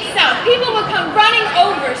deep south, people would come running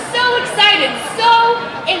over, so excited, so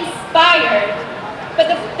inspired.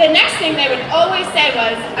 But the next thing they would always say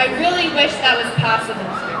was, I really wish that was possible.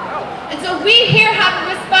 And so we here have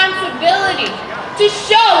a responsibility to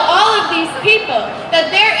show all of these people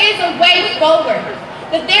that there is a way forward,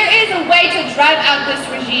 that there is a way to drive out this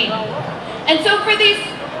regime. And so for these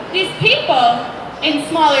people in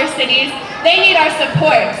smaller cities, they need our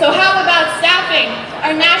support. So how about staffing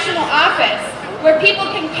our national office where people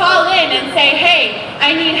can call in and say, hey,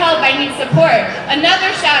 I need help, I need support. Another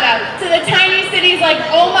shout out to the tiny cities like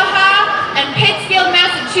Omaha and Pittsfield,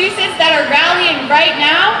 Massachusetts that are rallying right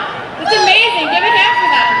now. It's amazing, give a hand for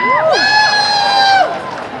them.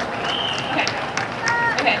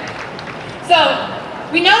 Okay. So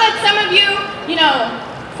we know that some of you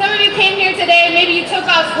came here today, maybe you took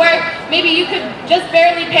off work, maybe you could just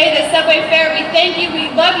barely pay the subway fare. We thank you, we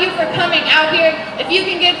love you for coming out here. If you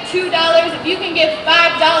can give $2, if you can give $5,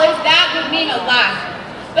 that would mean a lot.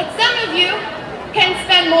 But some of you can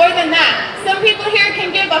spend more than that. Some people here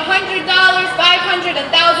can give $100, $500,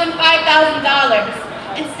 $1,000,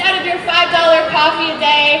 $5,000. Instead of your $5 coffee a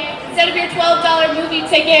day, instead of your $12 movie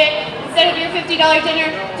ticket, instead of your $50 dinner,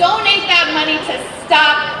 donate that money to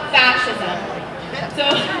stop fascism. So,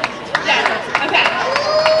 yeah, okay.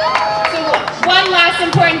 So one last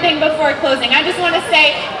important thing before closing. I just want to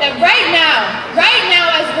say that right now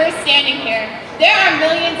as we're standing here, there are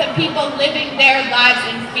millions of people living their lives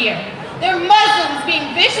in fear. There are Muslims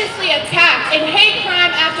being viciously attacked in hate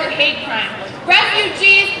crime after hate crime.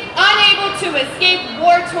 Refugees unable to escape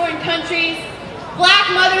war-torn countries. Black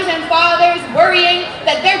mothers and fathers worrying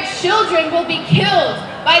that their children will be killed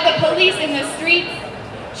by the police in the streets.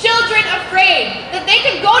 Children afraid that they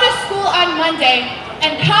could go to school on Monday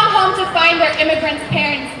and come home to find their immigrant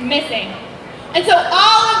parents missing. And so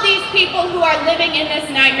all of these people who are living in this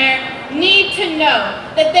nightmare, need to know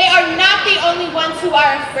that they are not the only ones who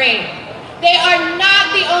are afraid. They are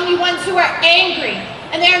not the only ones who are angry,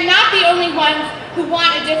 and they are not the only ones who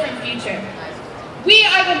want a different future. We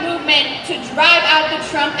are the movement to drive out the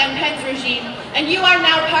Trump and Pence regime, and you are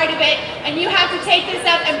now part of it, and you have to take this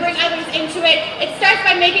up and bring others into it. It starts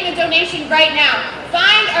by making a donation right now.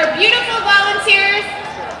 Find our beautiful volunteers.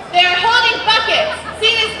 They are holding buckets.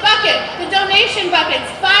 See this bucket, the donation buckets.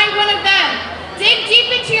 Find one of them. Dig deep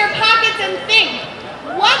into your pockets and think,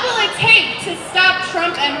 what will it take to stop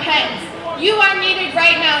Trump and Pence? You are needed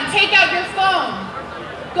right now, and take out your phone.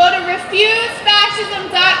 Go to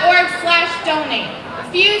refusefascism.org/donate.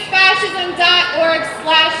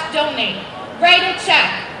 Refusefascism.org/donate. Write a check.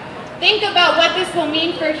 Think about what this will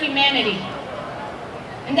mean for humanity.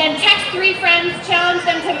 And then text 3 friends, challenge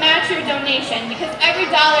them to match your donation, because every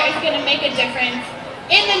dollar is going to make a difference.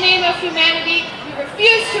 In the name of humanity, we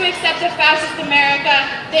refuse to accept a fascist America.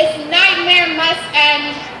 This nightmare must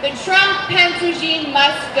end. The Trump-Pence regime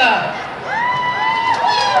must go.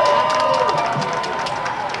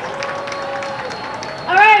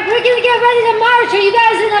 All right, we're gonna get ready to march. Are you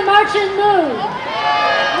guys in a marching mood?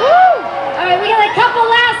 Woo! All right, we got a couple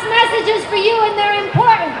last messages for you, and they're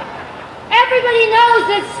important. Everybody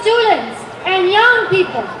knows that students and young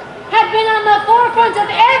people have been on the forefront of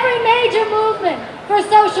every major movement for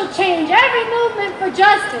social change, every movement for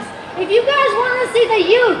justice. If you guys want to see the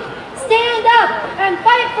youth stand up and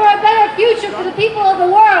fight for a better future for the people of the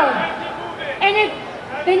world,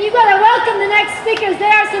 then you got to welcome the next speakers.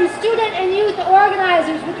 There are some student and youth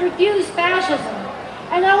organizers with Refuse Fascism.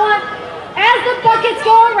 And I want, as the buckets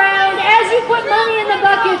go around, as you put money in the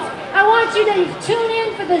buckets, I want you to tune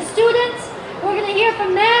in for the students. We're going to hear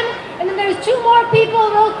from them, and then there's 2 more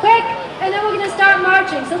people real quick, and then we're going to start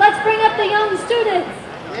marching. So let's bring up the young students.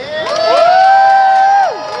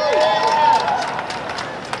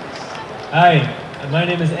 Hi, my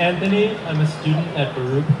name is Anthony. I'm a student at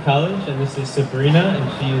BARRIOS College, and this is Sabrina,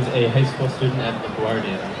 and she is a high school student at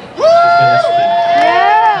LaGuardia. She's going to speak.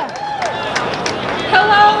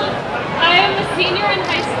 Hello, I am a senior in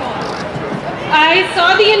high school. I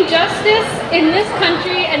saw the injustice in this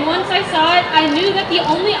country, and once I saw it, I knew that the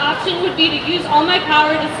only option would be to use all my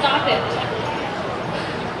power to stop it.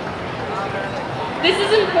 This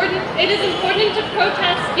is important. It is important to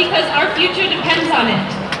protest because our future depends on it.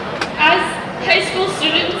 As high school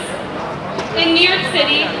students in New York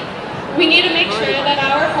City, we need to make sure that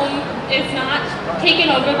our home is not taken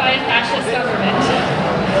over by a fascist government.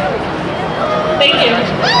 Thank you.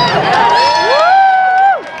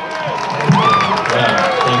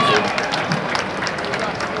 Thank you.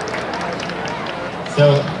 So,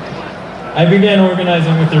 I began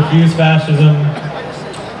organizing with Refuse Fascism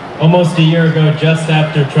almost a year ago, just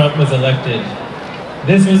after Trump was elected.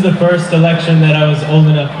 This was the first election that I was old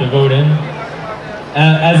enough to vote in,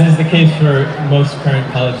 as is the case for most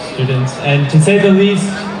current college students. And to say the least,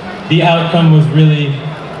 the outcome was really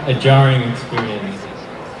a jarring experience.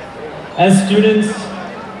 As students,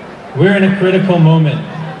 we're in a critical moment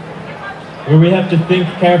where we have to think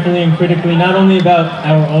carefully and critically not only about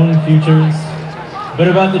our own futures, but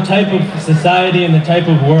about the type of society and the type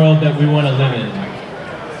of world that we want to live in.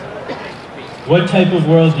 What type of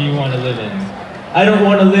world do you want to live in? I don't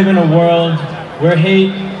want to live in a world where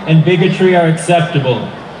hate and bigotry are acceptable.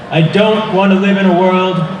 I don't want to live in a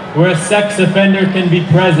world where a sex offender can be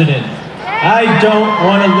president. I don't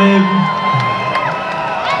want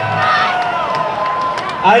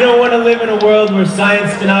to live in a world where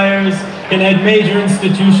science deniers can head major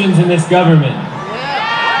institutions in this government.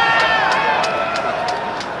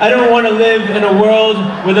 I don't want to live in a world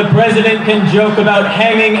where the president can joke about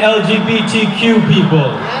hanging LGBTQ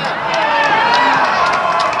people.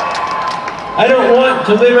 I don't want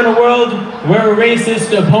to live in a world where a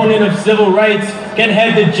racist opponent of civil rights can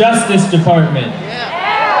head the Justice Department.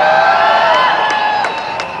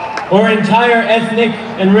 Or entire ethnic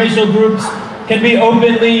and racial groups can be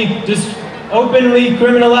openly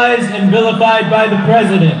criminalized and vilified by the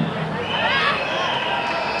president.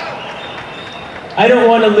 I don't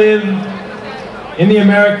want to live in the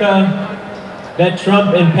America that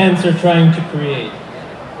Trump and Pence are trying to create.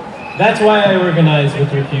 That's why I organize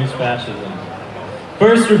with Refuse Fascism.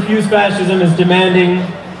 First, Refuse Fascism is demanding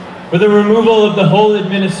for the removal of the whole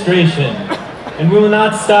administration, and we will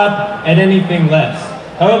not stop at anything less.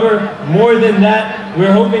 However, more than that,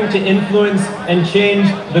 we're hoping to influence and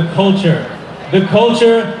change the culture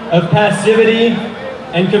of passivity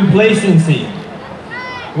and complacency.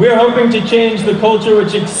 We're hoping to change the culture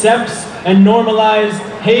which accepts and normalizes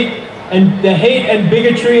hate and the hate and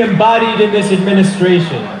bigotry embodied in this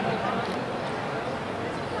administration.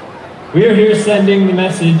 We are here sending the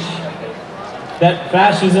message that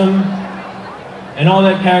fascism and all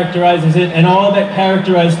that characterizes it and all that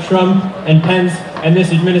characterize Trump and Pence and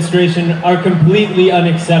this administration are completely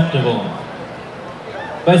unacceptable.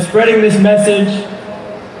 By spreading this message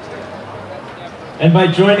and by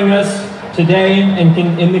joining us today and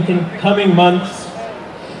in the coming months,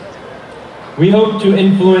 we hope to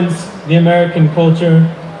influence the American culture,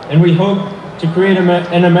 and we hope to create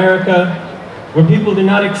an America where people do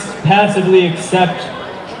not passively accept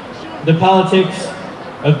the politics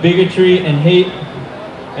of bigotry and hate,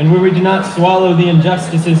 and where we do not swallow the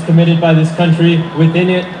injustices committed by this country within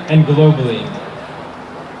it and globally.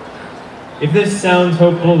 If this sounds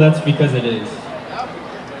hopeful, that's because it is.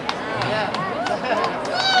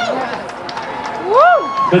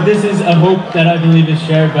 But this is a hope that I believe is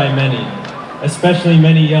shared by many, especially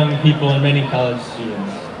many young people and many college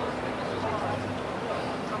students.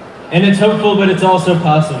 And it's hopeful, but it's also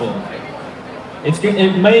possible.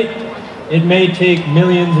 It may take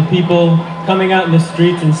millions of people coming out in the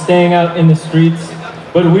streets and staying out in the streets,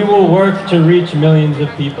 but we will work to reach millions of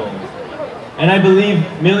people. And I believe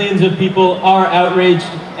millions of people are outraged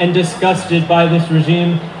and disgusted by this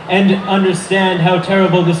regime and understand how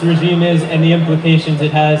terrible this regime is and the implications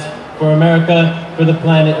it has for America, for the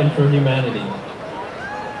planet, and for humanity.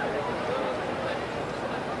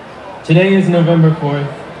 Today is November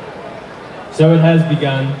 4th, so it has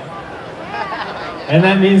begun. And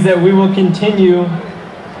that means that we will continue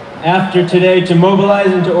after today to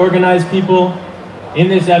mobilize and to organize people in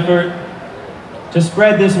this effort, to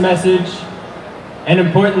spread this message, and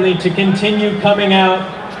importantly, to continue coming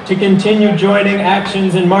out, to continue joining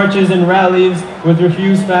actions and marches and rallies with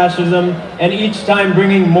Refuse Fascism, and each time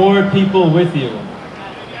bringing more people with you.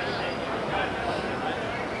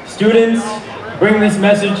 Students, bring this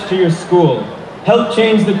message to your school. Help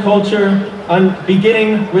change the culture,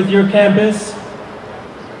 beginning with your campus.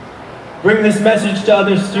 Bring this message to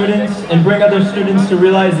other students and bring other students to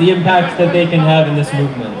realize the impact that they can have in this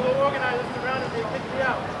movement.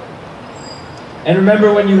 And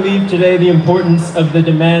remember when you leave today the importance of the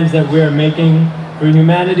demands that we are making for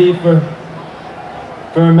humanity, for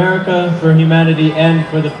America, for humanity, and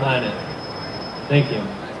for the planet. Thank you.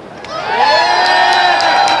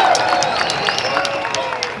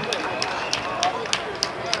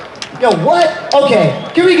 Yo, what? Okay,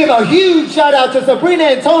 can we give a huge shout out to Sabrina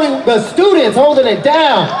and Tony, the students holding it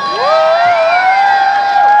down.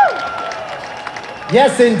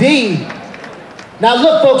 Yes, indeed. Now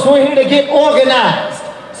look, folks, we're here to get organized.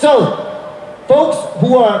 So, folks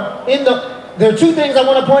who are there are two things I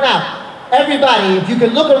want to point out. Everybody, if you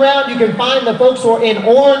can look around, you can find the folks who are in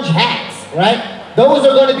orange hats, right? Those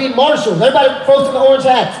are going to be marshals. Everybody, folks in the orange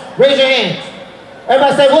hats, raise your hands.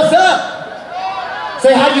 Everybody say, what's up?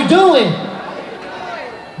 Say, how you doing?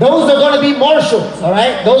 Those are going to be marshals, all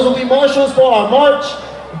right? Those will be marshals for our march.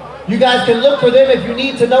 You guys can look for them if you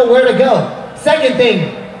need to know where to go. Second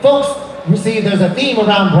thing, folks, you see there's a theme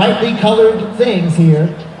around brightly colored things here.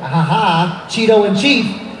 Cheeto and Chief.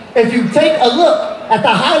 If you take a look at the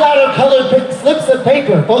highlighter colored slips of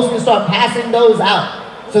paper, folks can start passing those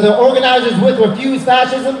out. So the organizers with Refuse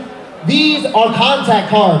Fascism, these are contact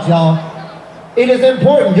cards, y'all. It is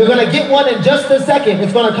important. You're going to get one in just a second.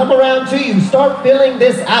 It's going to come around to you. Start filling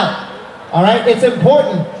this out. All right? It's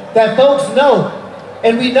important that folks know,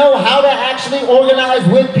 and we know how to actually organize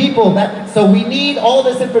with people. So we need all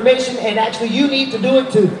this information, and actually you need to do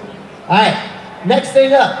it too. All right. Next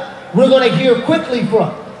thing up, we're going to hear quickly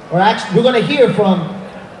from, we're going to hear from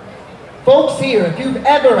folks here. If you've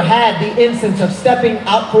ever had the instance of stepping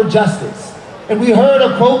out for justice, and we heard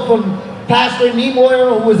a quote from Pastor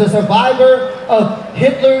Niemoyer, who was a survivor of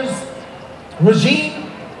Hitler's regime,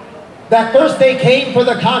 that first they came for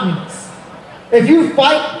the communists. If you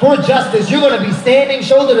fight for justice, you're going to be standing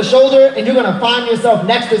shoulder to shoulder, and you're going to find yourself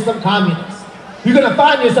next to some communists. You're going to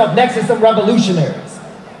find yourself next to some revolutionaries.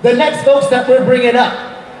 The next folks that we're bringing up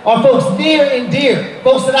are folks near and dear,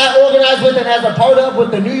 folks that I organize with and as a part of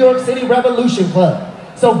with the New York City Revolution Club.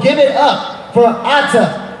 So give it up for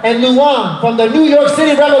Atta and Luan from the New York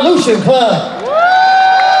City Revolution Club.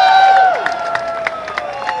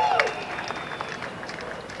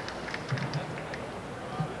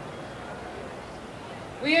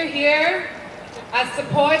 We are here as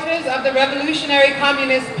supporters of the Revolutionary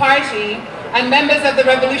Communist Party and members of the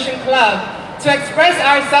Revolution Club to express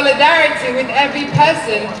our solidarity with every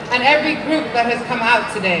person and every group that has come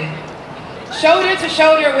out today. Shoulder to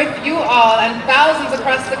shoulder with you all and thousands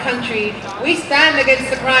across the country, we stand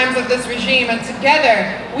against the crimes of this regime, and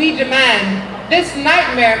together we demand this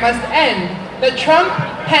nightmare must end. The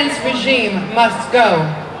Trump-Pence regime must go.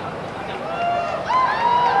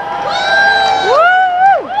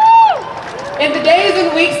 In the days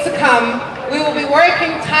and weeks to come, we will be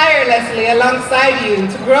working tirelessly alongside you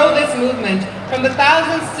to grow this movement from the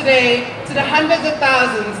thousands today to the hundreds of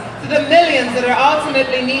thousands to the millions that are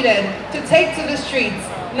ultimately needed to take to the streets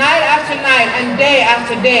night after night and day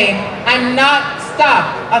after day and not stop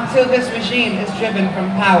until this regime is driven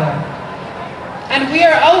from power. And we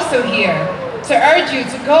are also here to urge you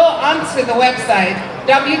to go onto the website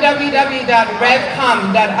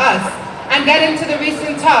www.revcom.us and get into the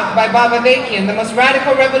recent talk by Bob Avakian, the most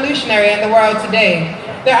radical revolutionary in the world today,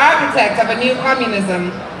 the architect of a new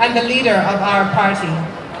communism and the leader of our party.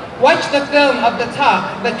 Watch the film of the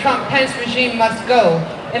talk, The Trump-Pence Regime Must Go.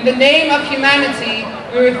 In the name of humanity,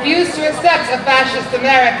 we refuse to accept a fascist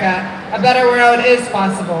America. A better world is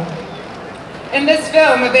possible. In this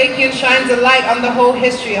film, Avakian shines a light on the whole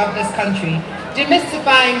history of this country,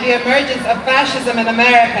 demystifying the emergence of fascism in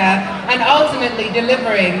America and ultimately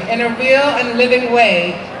delivering in a real and living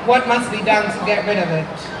way what must be done to get rid of it.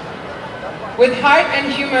 With heart and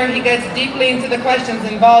humor, he gets deeply into the questions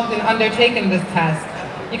involved in undertaking this task.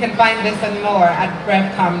 You can find this and more at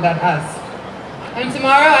revcom.us. And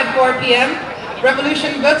tomorrow at 4 p.m.,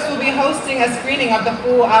 Revolution Books will be hosting a screening of the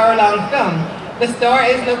full hour-long film. The store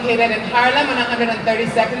is located in Harlem on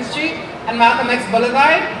 132nd Street and Malcolm X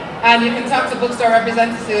Boulevard, and you can talk to bookstore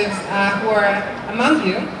representatives who are among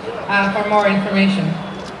you for more information.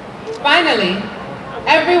 Finally,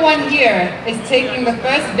 everyone here is taking the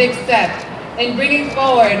first big step in bringing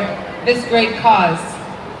forward this great cause.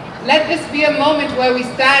 Let this be a moment where we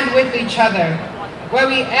stand with each other, where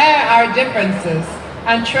we air our differences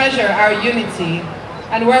and treasure our unity,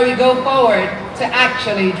 and where we go forward to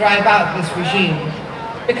actually drive out this regime.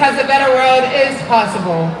 Because a better world is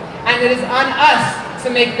possible, and it is on us to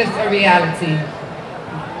make this a reality.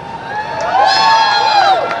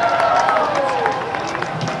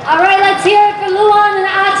 All right, let's hear it for Luan and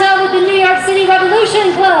Atta with the New York City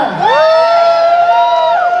Revolution Club.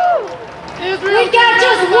 We've got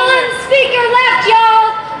just one speaker left,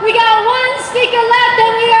 y'all. We got one speaker left,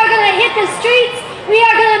 and we are going to hit the streets. We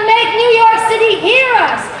are going to make New York City hear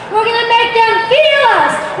us. We're going to make them feel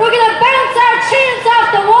us. We're going to bounce our chants off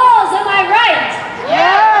the walls. Am I right?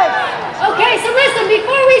 Yes. Okay, so listen,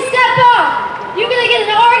 before we step off, you're going to get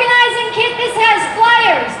an organizing kit. This has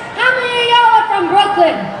flyers. How many of y'all are from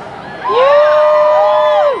Brooklyn?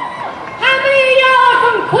 Woo! How many of y'all are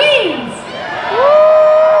from Queens?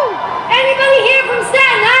 Woo! Anybody here from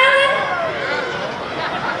Staten Island?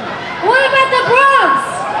 What about the Bronx?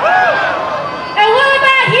 And what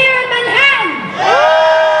about here in Manhattan?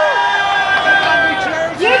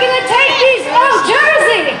 You're gonna take these, oh,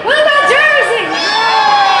 Jersey! What about Jersey?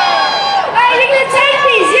 Alright, you're gonna take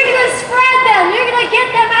these, you're gonna spread them, you're gonna get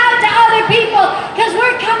them out to other people, because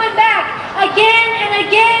we're coming back again and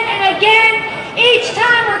again and again. Each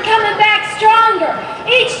time we're coming back stronger.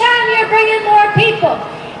 Each time you're bringing more people.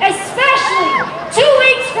 Especially 2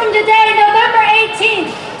 weeks from today, November 18th,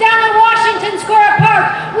 down at Washington Square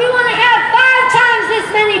Park, we want to have 5 times this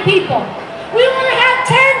many people. We want to have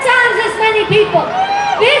 10 times this many people.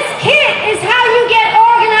 This kit is how you get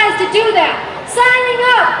organized to do that. Signing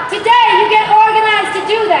up today, you get organized to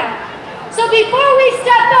do that. So before we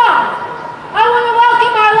step off, I want to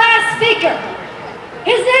welcome our last speaker.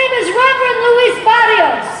 His name is Reverend Luis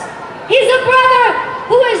Barrios. He's a brother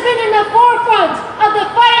who has been in the forefront of the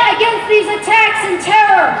fight against these attacks and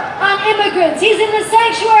terror on immigrants. He's in the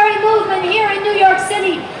sanctuary movement here in New York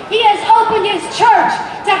City. He has opened his church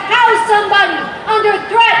to house somebody under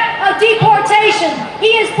threat of deportation.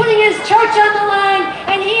 He is putting his church on the line,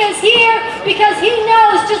 and he is here because he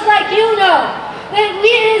knows, just like you know, that it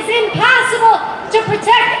is impossible to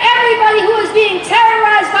protect everybody who is being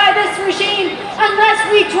terrorized by this regime unless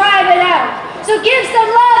we drive it out. So give some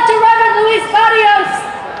love to Reverend Luis Barrios.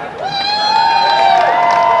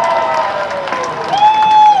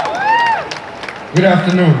 Good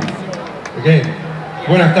afternoon. Again,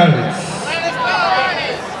 buenas tardes.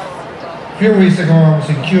 A few weeks ago I was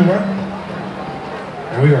in Cuba,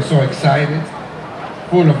 and we were so excited,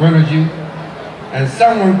 full of energy, and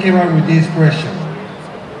someone came up with this question: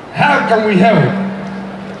 how can we help?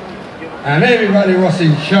 And everybody was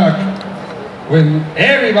in shock when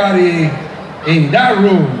everybody in that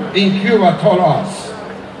room in Cuba told us,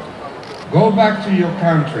 go back to your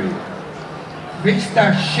country, fix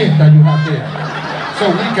that shit that you have there,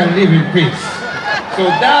 so we can live in peace. So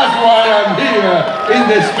that's why I'm here in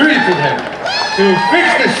the street today, to fix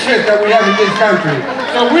the shit that we have in this country,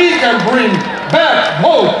 so we can bring back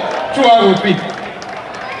hope to our people.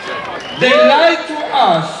 They lied to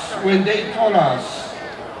us when they told us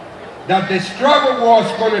that the struggle was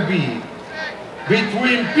going to be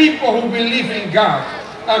between people who believe in God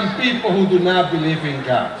and people who do not believe in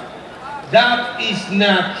God. That is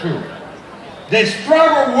not true. The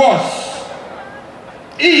struggle was,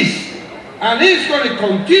 is, and is going to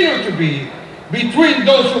continue to be between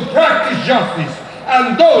those who practice justice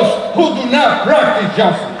and those who do not practice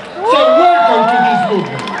justice. So welcome to this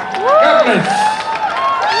movement. God bless.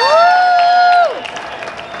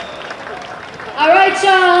 All right,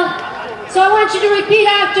 y'all. So I want you to repeat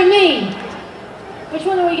after me. Which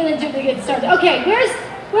one are we going to do to get started? Okay, where's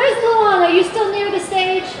Luan? Are you still near the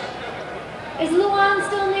stage? Is Luan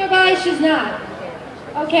still nearby? She's not.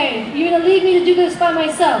 Okay, you're going to leave me to do this by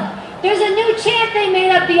myself. There's a new chant they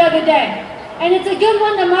made up the other day, and it's a good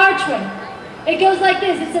one to march with. It goes like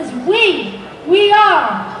this. It says, we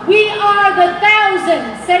are the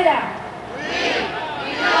thousands. Say that.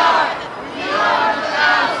 We are the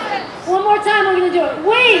thousands. One more time, we're going to do it.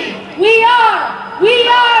 We are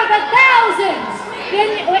the thousands. Then,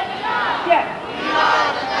 yeah. We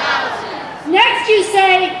are the thousands. Next you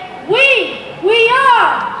say, we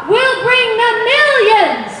are, we'll bring the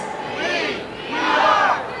millions. We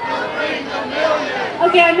are, we'll bring the millions.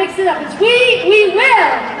 Okay, I mixed it up. It's we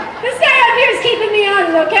will. This guy up here is keeping me on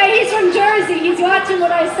it, okay? He's from Jersey. He's watching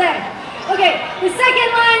what I say. Okay, the second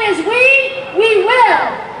line is we will.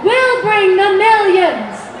 We'll bring the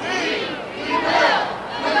millions. We will.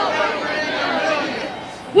 We'll bring the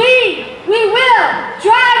millions. We will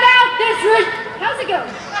drive out this how's it go?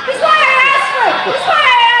 This is why I asked for it. This is why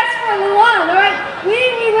I asked for Luan, all right? We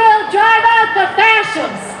will drive out the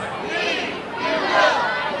fascists. We will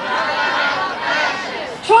drive out the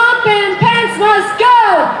fascists. Trump and Pence must go.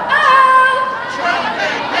 Oh! Trump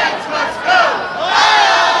and Pence must go.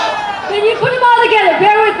 Oh! Then you put them all together.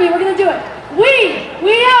 Bear with me. We're going to do it. We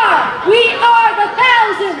are the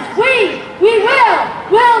thousands.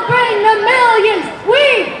 We'll bring the millions.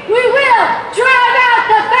 We will drive out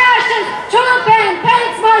the fascists. Trump and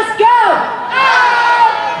Pence must go.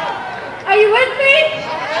 Oh! Are you with me?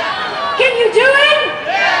 Can you do it?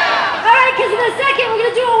 Yeah. All right, because in a second we're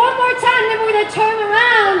going to do it one more time, then we're going to turn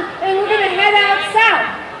around and we're going to head out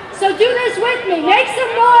south. So do this with me. Make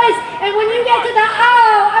some noise, and when you get to the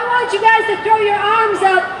I want you guys to throw your arms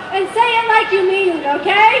up and say it like you mean it,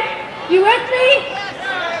 okay? You with me?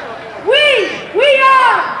 We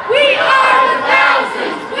are the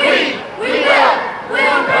thousands.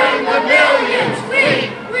 We'll bring the millions.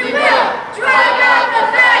 We will drive out the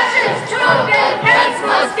fascists. Trump and Pence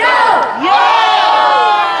must go. All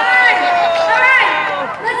right.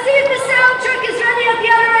 Let's see if the sound truck is ready at the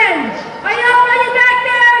other end. Are y'all ready back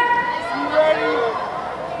there?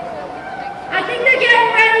 I think they're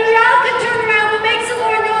getting ready. Y'all can turn around. We'll make some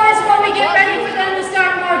more noise while we get ready for them to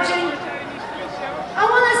start marching. I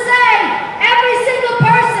want to say, every single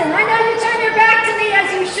person, I know you turn your back to me as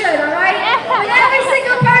you should, all right? But every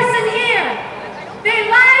single person here, they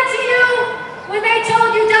lied to you when they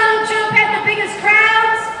told you Donald Trump had the biggest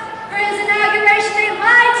crowds for his inauguration. They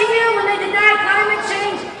lied to you when they denied climate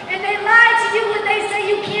change. And they lied to you when they say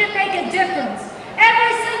you can't make a difference.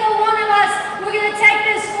 Every single one of us, we're going to take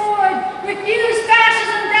this forward. Refuse